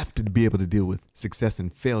 you have to be able to deal with success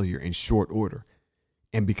and failure in short order.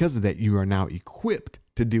 And because of that, you are now equipped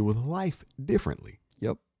to deal with life differently.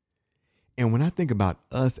 Yep. And when I think about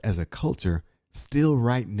us as a culture, still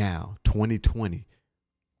right now, 2020,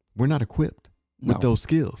 we're not equipped with those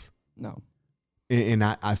skills. No. And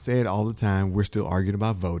I say it all the time. We're still arguing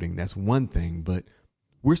about voting. That's one thing, but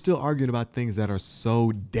we're still arguing about things that are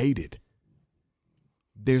so dated.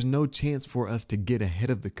 There's no chance for us to get ahead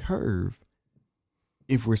of the curve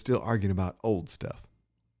if we're still arguing about old stuff.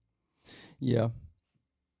 Yeah.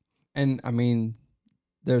 And I mean,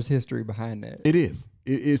 there's history behind that. It is.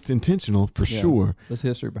 It's intentional for sure. There's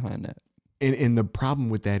history behind that. And the problem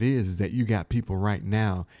with that is that you got people right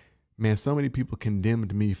now, man, so many people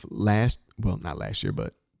condemned me for not last year,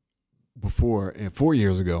 but before, 4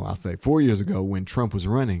 years ago, I'll say 4 years ago when Trump was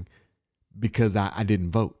running, because I didn't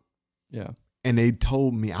vote. Yeah. And they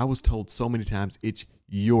told me, I was told so many times, it's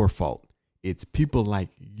your fault. It's people like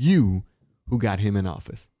you who got him in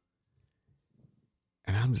office.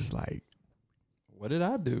 And I'm just like, what did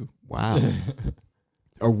I do? Wow.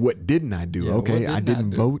 Or what didn't I do? Yeah, okay, I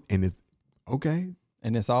didn't vote, and it's okay.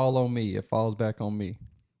 And it's all on me. It falls back on me.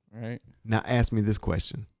 Right. Now ask me this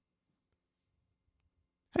question.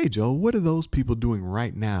 Hey, Joel, what are those people doing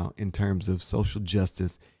right now in terms of social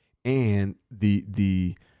justice and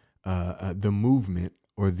the movement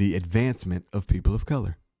or the advancement of people of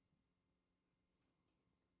color?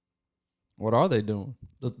 What are they doing?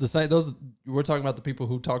 The same. Those we're talking about the people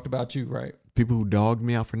who talked about you, right? People who dogged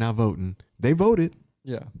me out for not voting. They voted.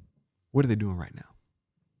 Yeah. What are they doing right now?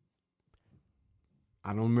 I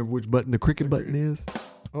don't remember which button the cricket button is.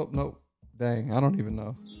 Oh no! Dang, I don't even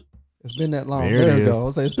know. It's been that long. There it we is. go. I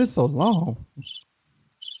was like, it's been so long.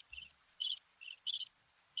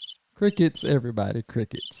 Crickets, everybody,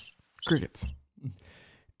 crickets. Crickets.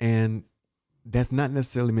 And that's not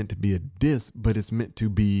necessarily meant to be a diss, but it's meant to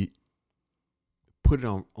be put it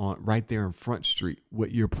on right there in Front Street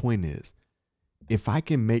what your point is. If I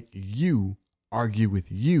can make you argue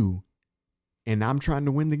with you and I'm trying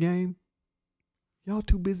to win the game, y'all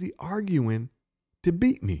too busy arguing to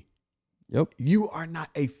beat me. Yep. You are not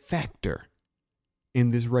a factor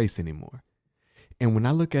in this race anymore. And when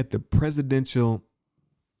I look at the presidential,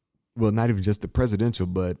 well, not even just the presidential,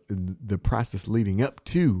 but the process leading up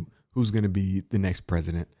to who's going to be the next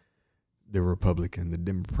president, the Republican, the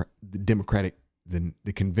Democratic,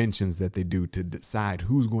 the conventions that they do to decide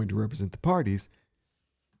who's going to represent the parties,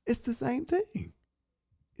 it's the same thing.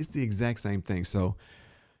 It's the exact same thing. So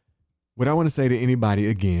what I want to say to anybody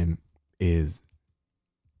again is,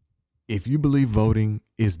 if you believe voting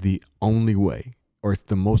is the only way or it's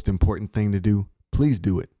the most important thing to do, please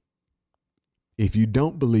do it. If you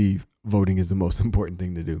don't believe voting is the most important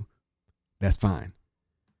thing to do, that's fine.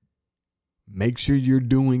 Make sure you're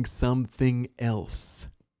doing something else.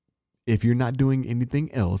 If you're not doing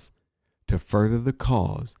anything else to further the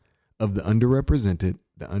cause of the underrepresented,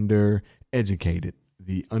 the undereducated,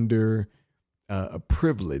 the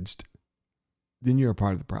privileged, then you're a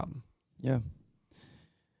part of the problem. Yeah.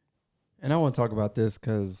 And I want to talk about this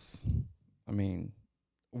because, I mean,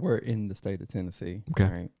 we're in the state of Tennessee. Okay.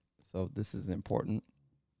 Right? So this is important.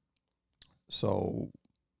 So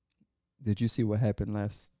did you see what happened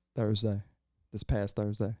this past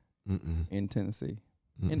Thursday in Tennessee?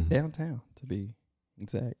 In downtown, to be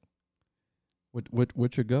exact.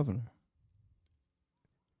 With your governor.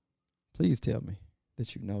 Please tell me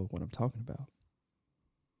that you know what I'm talking about.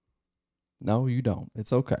 No, you don't.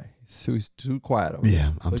 It's okay. He's too quiet over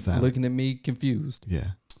Yeah, there. I'm silent. Looking at me confused.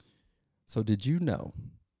 Yeah. So did you know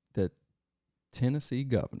that Tennessee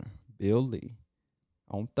Governor Bill Lee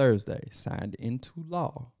on Thursday signed into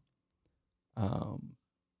law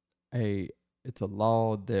it's a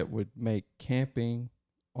law that would make camping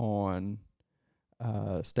on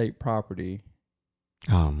state property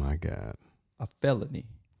Oh my God. a felony,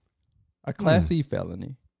 a Class E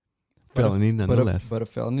felony. Felony nonetheless. But a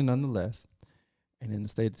felony nonetheless. And in the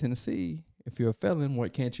state of Tennessee, if you're a felon,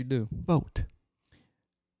 what can't you do? Vote.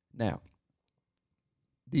 Now,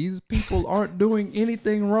 these people aren't doing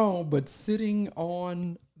anything wrong but sitting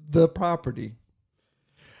on the property.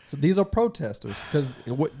 So these are protesters. Because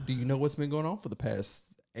what do you know what's been going on for the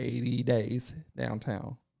past 80 days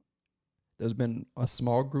downtown? There's been a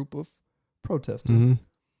small group of protesters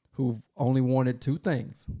who've only wanted two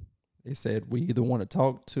things. They said, we either want to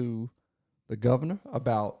talk to the governor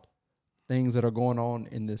about things that are going on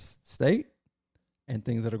in this state and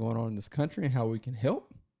things that are going on in this country and how we can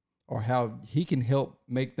help, or how he can help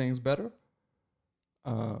make things better.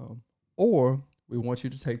 Or we want you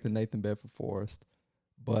to take the Nathan Bedford Forrest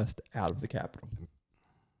bust out of the Capitol.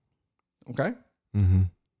 Okay? Mm-hmm.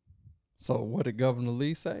 So what did Governor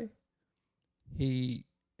Lee say? He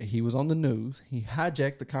was on the news. He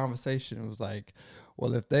hijacked the conversation. It was like,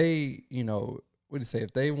 well, if they, what do you say?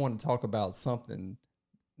 If they want to talk about something,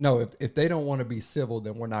 no, if they don't want to be civil,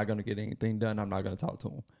 then we're not going to get anything done. I'm not going to talk to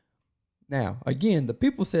them. Now, again, the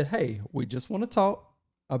people said, hey, we just want to talk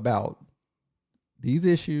about these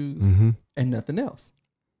issues and nothing else.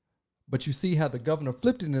 But you see how the governor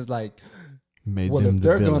flipped it and is like, Made well, them if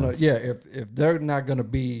they're the going to, villains. if they're not going to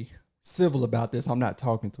be civil about this, I'm not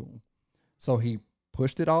talking to them. So he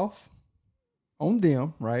pushed it off on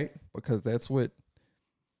them, right? Because that's what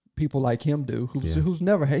people like him do, he's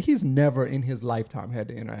never in his lifetime had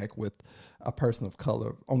to interact with a person of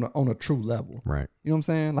color on a true level. Right. You know what I'm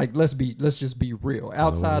saying? Like, let's just be real.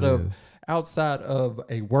 Outside of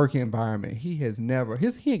a work environment, he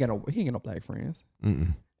ain't got no black friends.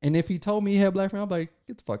 Mm-mm. And if he told me he had black friends, I'm like,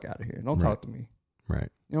 get the fuck out of here. Don't talk to me. Right.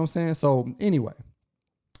 You know what I'm saying? So anyway,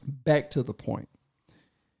 back to the point.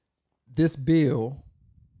 This bill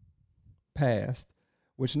passed,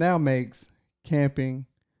 which now makes camping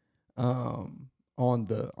on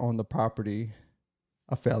the property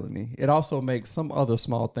a felony. It also makes some other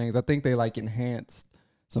small things. I think they enhanced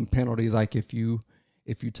some penalties, like if you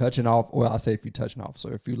touch an officer. Well, I say if you touch an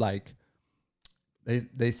officer. If you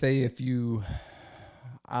they say if you,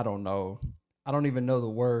 I don't know. I don't even know the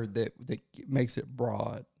word that makes it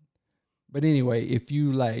broad. But anyway, if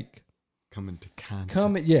you come into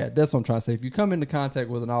contact. That's what I'm trying to say. If you come into contact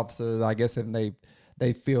with an officer, I guess, and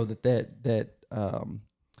they feel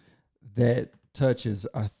that touch is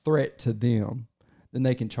a threat to them, then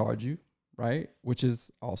they can charge you, right? Which is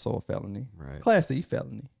also a felony, right? Class E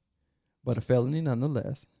felony, but a felony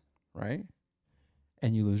nonetheless, right?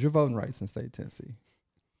 And you lose your voting rights in the state of Tennessee.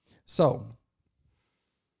 So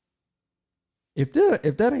if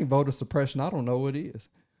that ain't voter suppression, I don't know what is.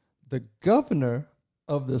 the governor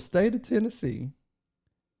of the state of Tennessee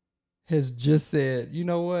has just said, you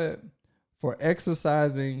know what? For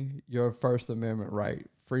exercising your First Amendment right,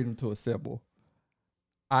 freedom to assemble,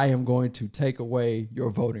 I am going to take away your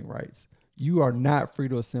voting rights. You are not free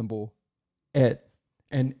to assemble at,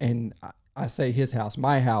 and I say his house,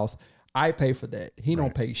 my house. I pay for that. He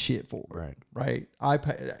don't pay shit for it. Right. I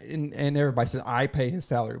pay, and everybody says I pay his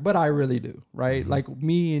salary, but I really do. Right. Like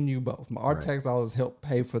me and you both. Our tax dollars help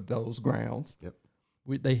pay for those grounds. Yep.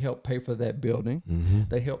 They help pay for that building.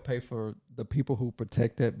 They help pay for the people who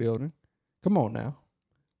protect that building. Come on now.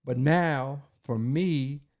 But now for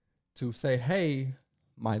me to say, hey,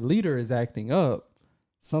 my leader is acting up,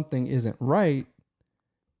 something isn't right.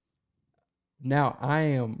 Now I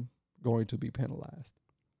am going to be penalized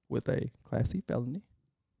with a Class C felony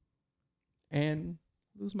and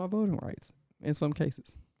lose my voting rights in some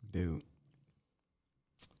cases. Dude.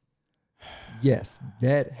 Yes,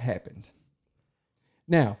 that happened.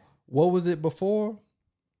 Now, what was it before?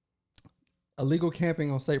 Illegal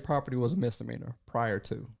camping on state property was a misdemeanor prior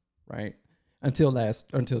to, right? Until this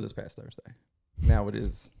past Thursday. Now it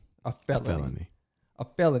is a felony. A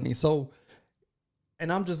felony. So,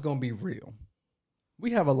 and I'm just going to be real.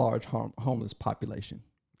 We have a large homeless population.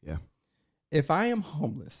 Yeah. If I am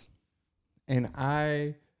homeless and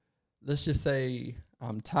let's just say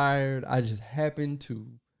I'm tired, I just happen to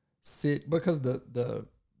sit because the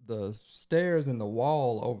stairs and the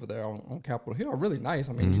wall over there on Capitol Hill are really nice.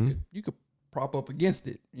 I mean, you could prop up against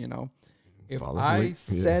it, you know. If I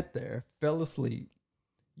sat there, fell asleep,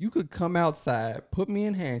 you could come outside, put me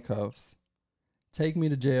in handcuffs, take me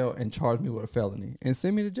to jail, and charge me with a felony and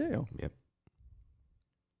send me to jail. Yep.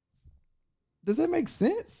 Does that make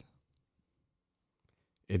sense?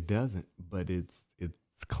 It doesn't, but it's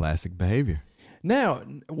classic behavior. Now,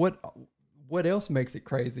 what else makes it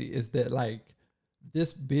crazy is that like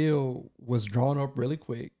this bill was drawn up really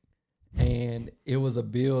quick, and it was a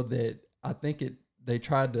bill that I think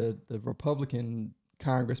the Republican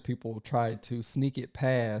Congress people tried to sneak it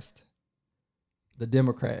past the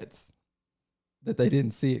Democrats, that they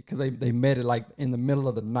didn't see it because they met it like in the middle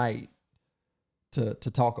of the night to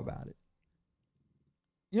talk about it.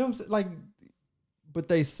 You know what I'm saying? Like, but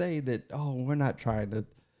they say that, oh, we're not trying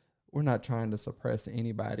to suppress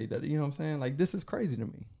anybody. That, you know what I'm saying? Like, this is crazy to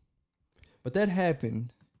me. But that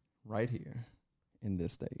happened right here in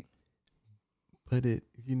this state. But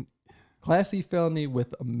Class C felony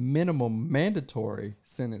with a minimum mandatory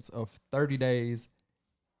sentence of 30 days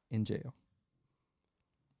in jail.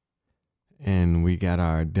 And we got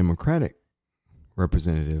our Democratic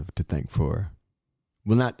representative to thank for,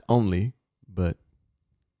 well, not only, but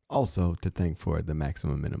also to thank for the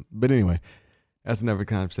maximum minimum. But anyway, that's another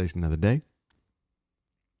conversation another day.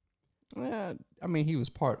 Yeah, I mean, he was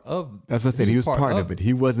part of. That's what I said. He was part of it.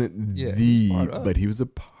 He wasn't but he was a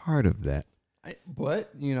part of that. But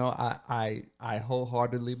you know, I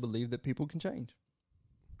wholeheartedly believe that people can change.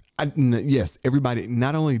 Yes, everybody.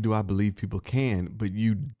 Not only do I believe people can, but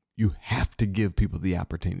you have to give people the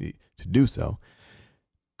opportunity to do so.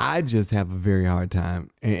 I just have a very hard time,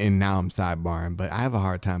 and now I'm sidebarring, but I have a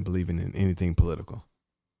hard time believing in anything political.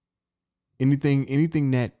 Anything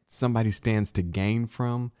that somebody stands to gain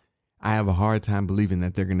from, I have a hard time believing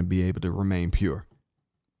that they're going to be able to remain pure.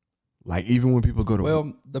 Like, even when people go to...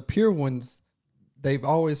 Well, the pure ones, they've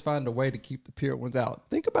always found a way to keep the pure ones out.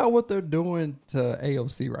 Think about what they're doing to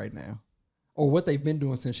AOC right now, or what they've been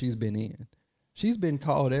doing since she's been in. She's been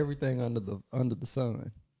called everything under the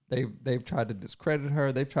sun. They've tried to discredit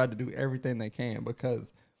her. They've tried to do everything they can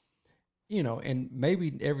because, you know, and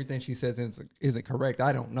maybe everything she says isn't correct.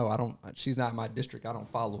 I don't know. She's not my district. I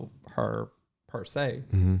don't follow her per se.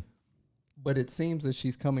 Mm-hmm. But it seems that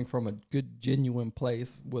she's coming from a good, genuine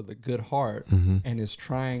place with a good heart and is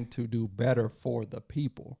trying to do better for the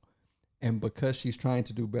people. And because she's trying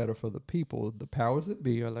to do better for the people, the powers that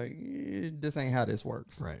be are like, this ain't how this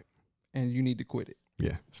works. Right. And you need to quit it.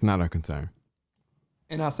 Yeah, it's not our concern.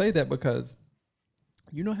 And I say that because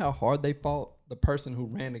you know how hard they fought, the person who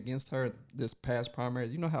ran against her this past primary,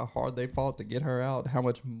 you know how hard they fought to get her out, how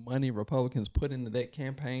much money Republicans put into that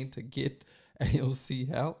campaign to get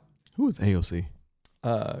AOC out? Who is AOC?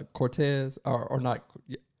 Cortez, or not,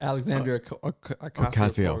 Alexandria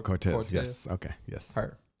Ocasio-Cortez. Yes, okay, yes.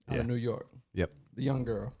 Her, out of New York. Yep. The young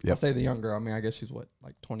girl. Yep. I say the young girl, I mean, I guess she's what,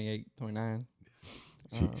 like 28, 29?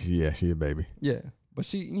 She a baby. Yeah. But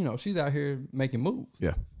she, you know, she's out here making moves.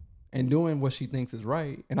 Yeah. And doing what she thinks is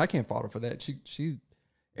right. And I can't fault her for that. She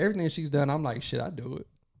everything she's done, I'm like, shit, I do it.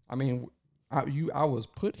 I mean, I was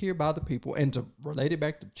put here by the people. And to relate it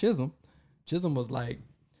back to Chisholm was like,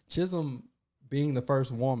 Chisholm being the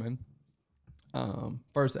first woman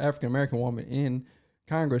first African American woman in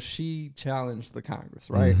Congress, she challenged the Congress,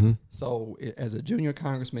 right? So as a junior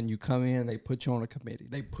congressman, you come in, they put you on a committee.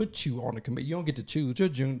 They put you on a committee. You don't get to choose. You're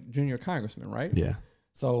junior congressman, right? Yeah.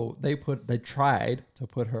 So they tried to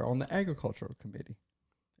put her on the agricultural committee,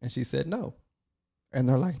 and she said no. And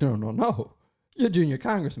they're like, no, you're junior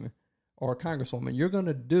congressman or congresswoman. You're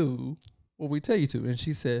gonna do what we tell you to. And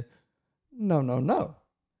she said, no.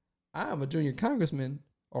 I am a junior congressman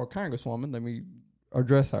or congresswoman. Let me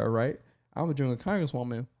address her, right? I'm a junior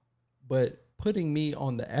congresswoman, but putting me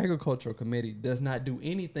on the agricultural committee does not do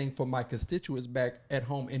anything for my constituents back at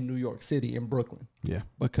home in New York City, in Brooklyn. Yeah.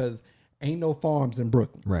 Because ain't no farms in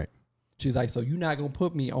Brooklyn. Right. She's like, so you're not going to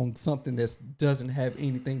put me on something that doesn't have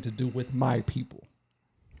anything to do with my people.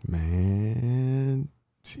 Man,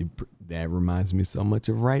 that reminds me so much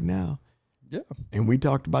of right now. Yeah. And we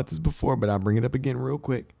talked about this before, but I'll bring it up again real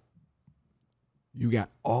quick. You got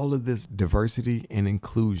all of this diversity and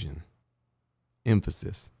inclusion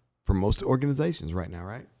emphasis for most organizations right now,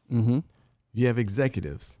 right? Mm-hmm. You have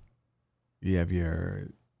executives. You have your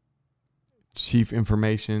chief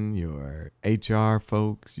information, your HR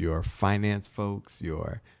folks, your finance folks,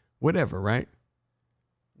 your whatever, right?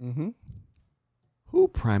 Mm-hmm. Who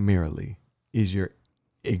primarily is your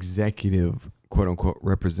executive, quote unquote,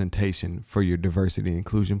 representation for your diversity and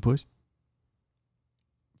inclusion push?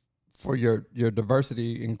 For your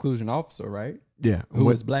diversity inclusion officer, right? Yeah. Who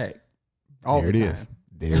is black. All there the it time. is.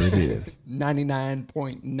 There it is.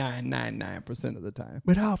 99.999% of the time.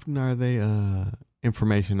 But how often are they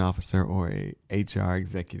information officer or a HR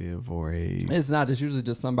executive or a... It's not. It's usually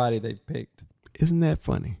just somebody they picked. Isn't that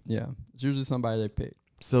funny? Yeah. It's usually somebody they picked.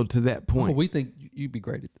 So to that point... Oh, we think you'd be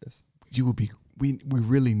great at this. You will be... We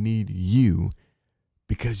really need you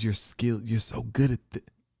because you're skilled. You're so good at it.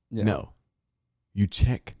 Yeah. No. You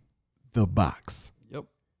check the box. Yep.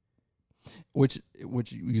 Which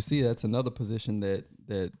you see, that's another position that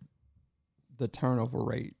the turnover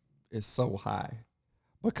rate is so high,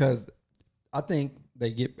 because I think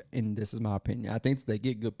they get, and this is my opinion, I think they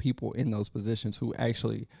get good people in those positions who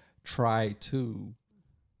actually try to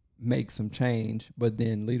make some change, but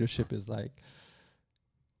then leadership is like,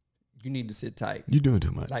 you need to sit tight. You're doing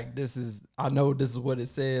too much. Like, I know this is what it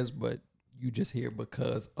says, but you just here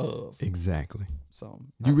because of. Exactly. So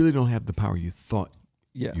you really don't have the power you thought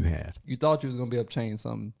yeah. you had. You thought you was gonna be able to change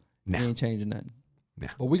something. Nah. You ain't changing nothing. Nah.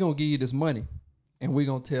 But we're gonna give you this money, and we're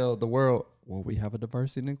gonna tell the world, well, we have a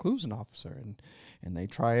diversity and inclusion officer, and they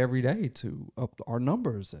try every day to up our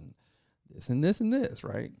numbers and this and this and this,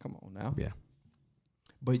 right? Come on now. Yeah.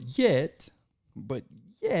 But yet,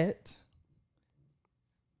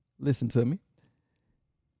 listen to me.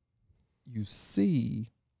 You see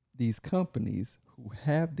these companies who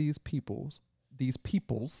have these peoples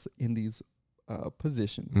in these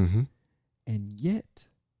positions, Mm-hmm. and yet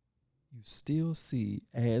you still see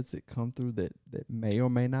ads that come through that may or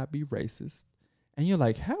may not be racist, and you're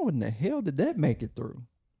like, how in the hell did that make it through?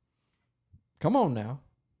 Come on now.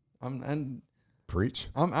 Preach.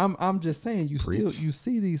 I'm just saying, you Preach. still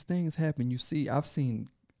see these things happen. I've seen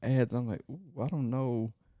ads, I'm like, ooh, I don't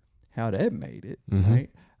know how that made it, Mm-hmm.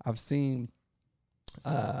 right? I've seen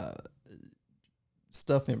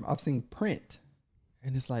stuff I've seen print,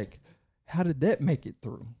 and it's like, how did that make it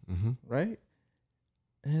through? Mm-hmm. Right?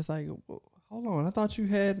 And it's like, well, hold on, I thought you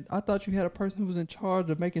had a person who was in charge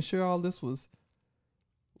of making sure all this was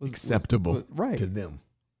acceptable right to them.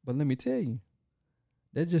 But let me tell you,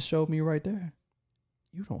 that just showed me right there,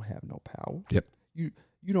 you don't have no power. Yep. You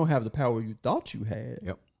don't have the power you thought you had.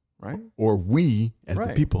 Yep. Right? Or we, as the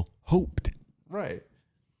Right. people, hoped. Right.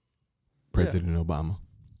 President Obama.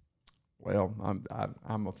 Well,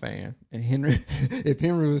 I'm a fan, and Henry. If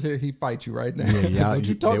Henry was here, he'd fight you right now. Yeah, y'all, Don't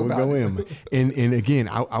you talk there we about go it. in. And again,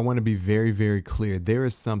 I want to be very, very clear. There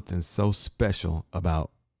is something so special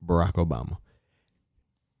about Barack Obama.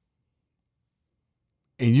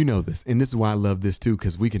 And you know this, and this is why I love this too,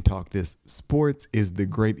 because we can talk this. Sports is the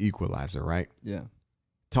great equalizer, right? Yeah.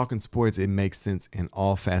 Talking sports, it makes sense in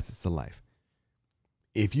all facets of life.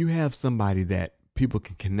 If you have somebody that people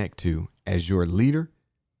can connect to as your leader,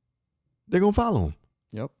 they're going to follow him.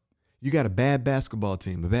 Yep. You got a bad basketball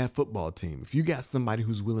team, a bad football team. If you got somebody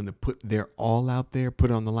who's willing to put their all out there,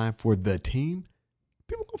 put it on the line for the team,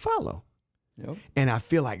 people going to follow. Yep. And I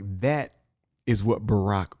feel like that is what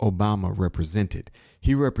Barack Obama represented.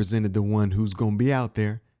 He represented the one who's going to be out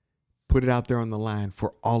there, put it out there on the line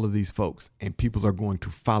for all of these folks, and people are going to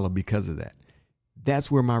follow because of that. That's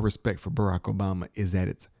where my respect for Barack Obama is at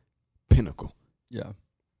its pinnacle. Yeah.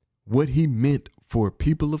 What he meant for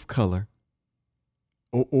people of color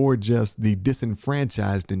or just the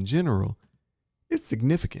disenfranchised in general is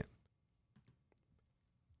significant.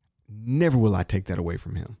 never will I take that away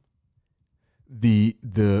from him. The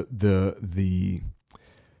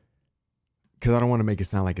because I don't want to make it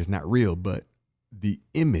sound like it's not real, but the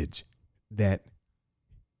image that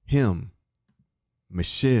him,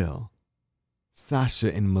 Michelle,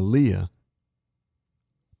 Sasha, and Malia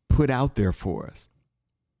put out there for us,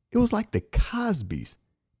 it was like the Cosbys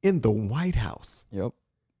in the White House. Yep.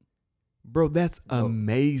 Bro, that's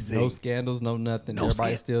amazing. No scandals, no nothing. No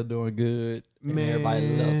Everybody's still doing good. And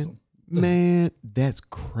everybody loves them. Man, that's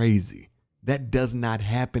crazy. That does not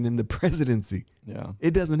happen in the presidency. Yeah.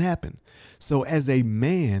 It doesn't happen. So as a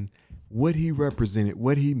man, what he represented,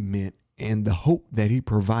 what he meant, and the hope that he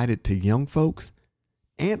provided to young folks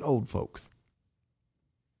and old folks,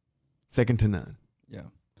 second to none. Yeah.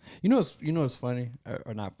 You know what's funny,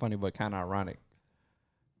 or not funny, but kind of ironic.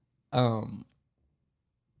 And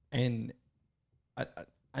I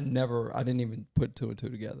didn't even put two and two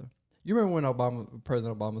together. You remember when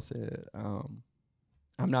President Obama said,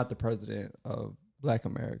 "I'm not the president of Black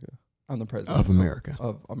America. I'm the president Of America.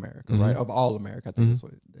 of America, right? Of all America." I think that's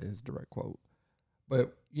what his direct quote.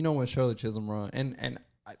 But you know when Shirley Chisholm run, and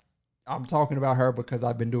I'm talking about her because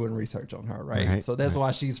I've been doing research on her, right? So that's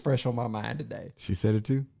why she's fresh on my mind today. She said it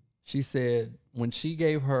too? She said when she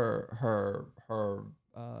gave her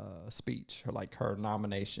speech, her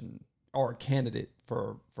nomination or candidate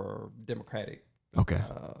for Democratic, Okay.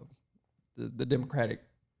 the Democratic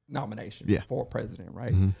nomination for president,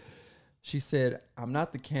 right? She said, "I'm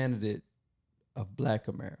not the candidate of Black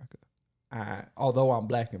America. Although I'm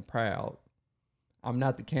Black and proud, I'm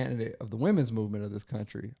not the candidate of the women's movement of this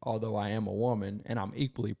country, although I am a woman and I'm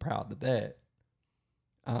equally proud of that.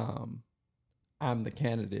 I'm the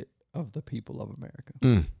candidate of the people of America."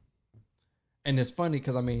 And it's funny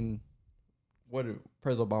because what did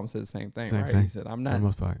President Obama said the same thing, right? He said, I'm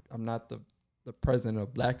not the president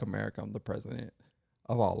of Black America, I'm the president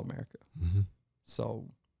of all America. So,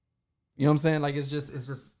 you know what I'm saying? Like it's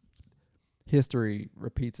just history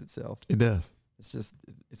repeats itself. It does.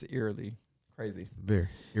 It's eerily crazy. Very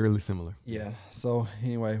eerily similar. Yeah. So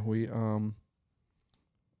anyway, we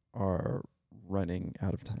are running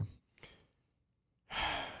out of time.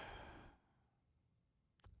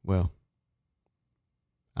 Well,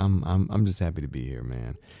 I'm just happy to be here,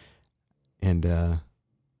 man. And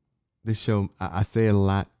this show, I say it a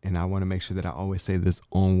lot, and I want to make sure that I always say this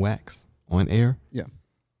on wax, on air. Yeah.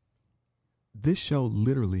 This show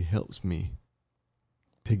literally helps me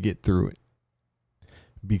to get through it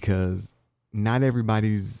because not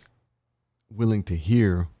everybody's willing to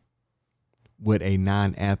hear what a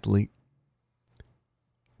non-athlete,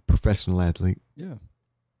 professional athlete,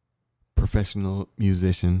 professional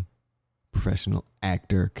musician, professional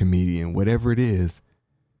actor, comedian, whatever it is,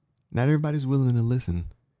 not everybody's willing to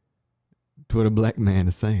listen to what a Black man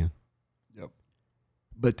is saying. Yep.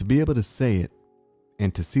 But to be able to say it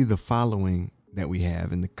and to see the following that we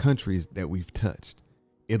have in the countries that we've touched,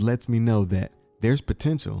 it lets me know that there's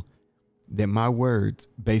potential that my words,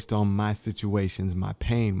 based on my situations, my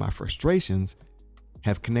pain, my frustrations,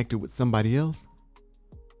 have connected with somebody else.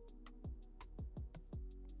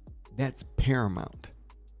 That's paramount.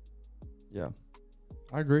 Yeah,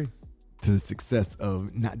 I agree. To the success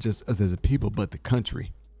of not just us as a people, but the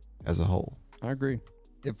country as a whole. I agree.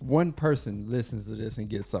 If one person listens to this and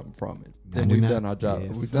gets something from it, then we've done our job.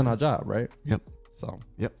 Yes, we've done our job, right? Yep. So.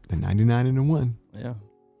 Yep. The 99 and the 1. Yeah.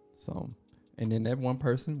 So, and then that one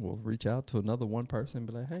person will reach out to another one person and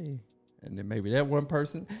be like, "Hey," and then maybe that one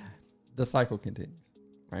person, the cycle continues,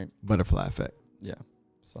 right? Butterfly effect. Yeah.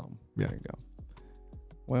 So yeah. There you go.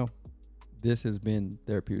 Well, this has been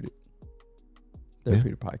Therapeutic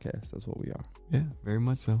Podcast. That's what we are. Yeah, very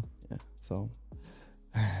much so. Yeah. So,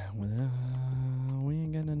 we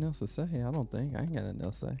ain't got nothing else to say. I don't think. I ain't got nothing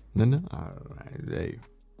else to say. No. All right. Hey.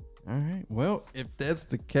 All right. Well, if that's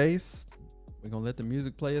the case, we're going to let the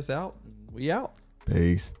music play us out. We out.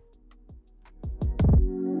 Peace.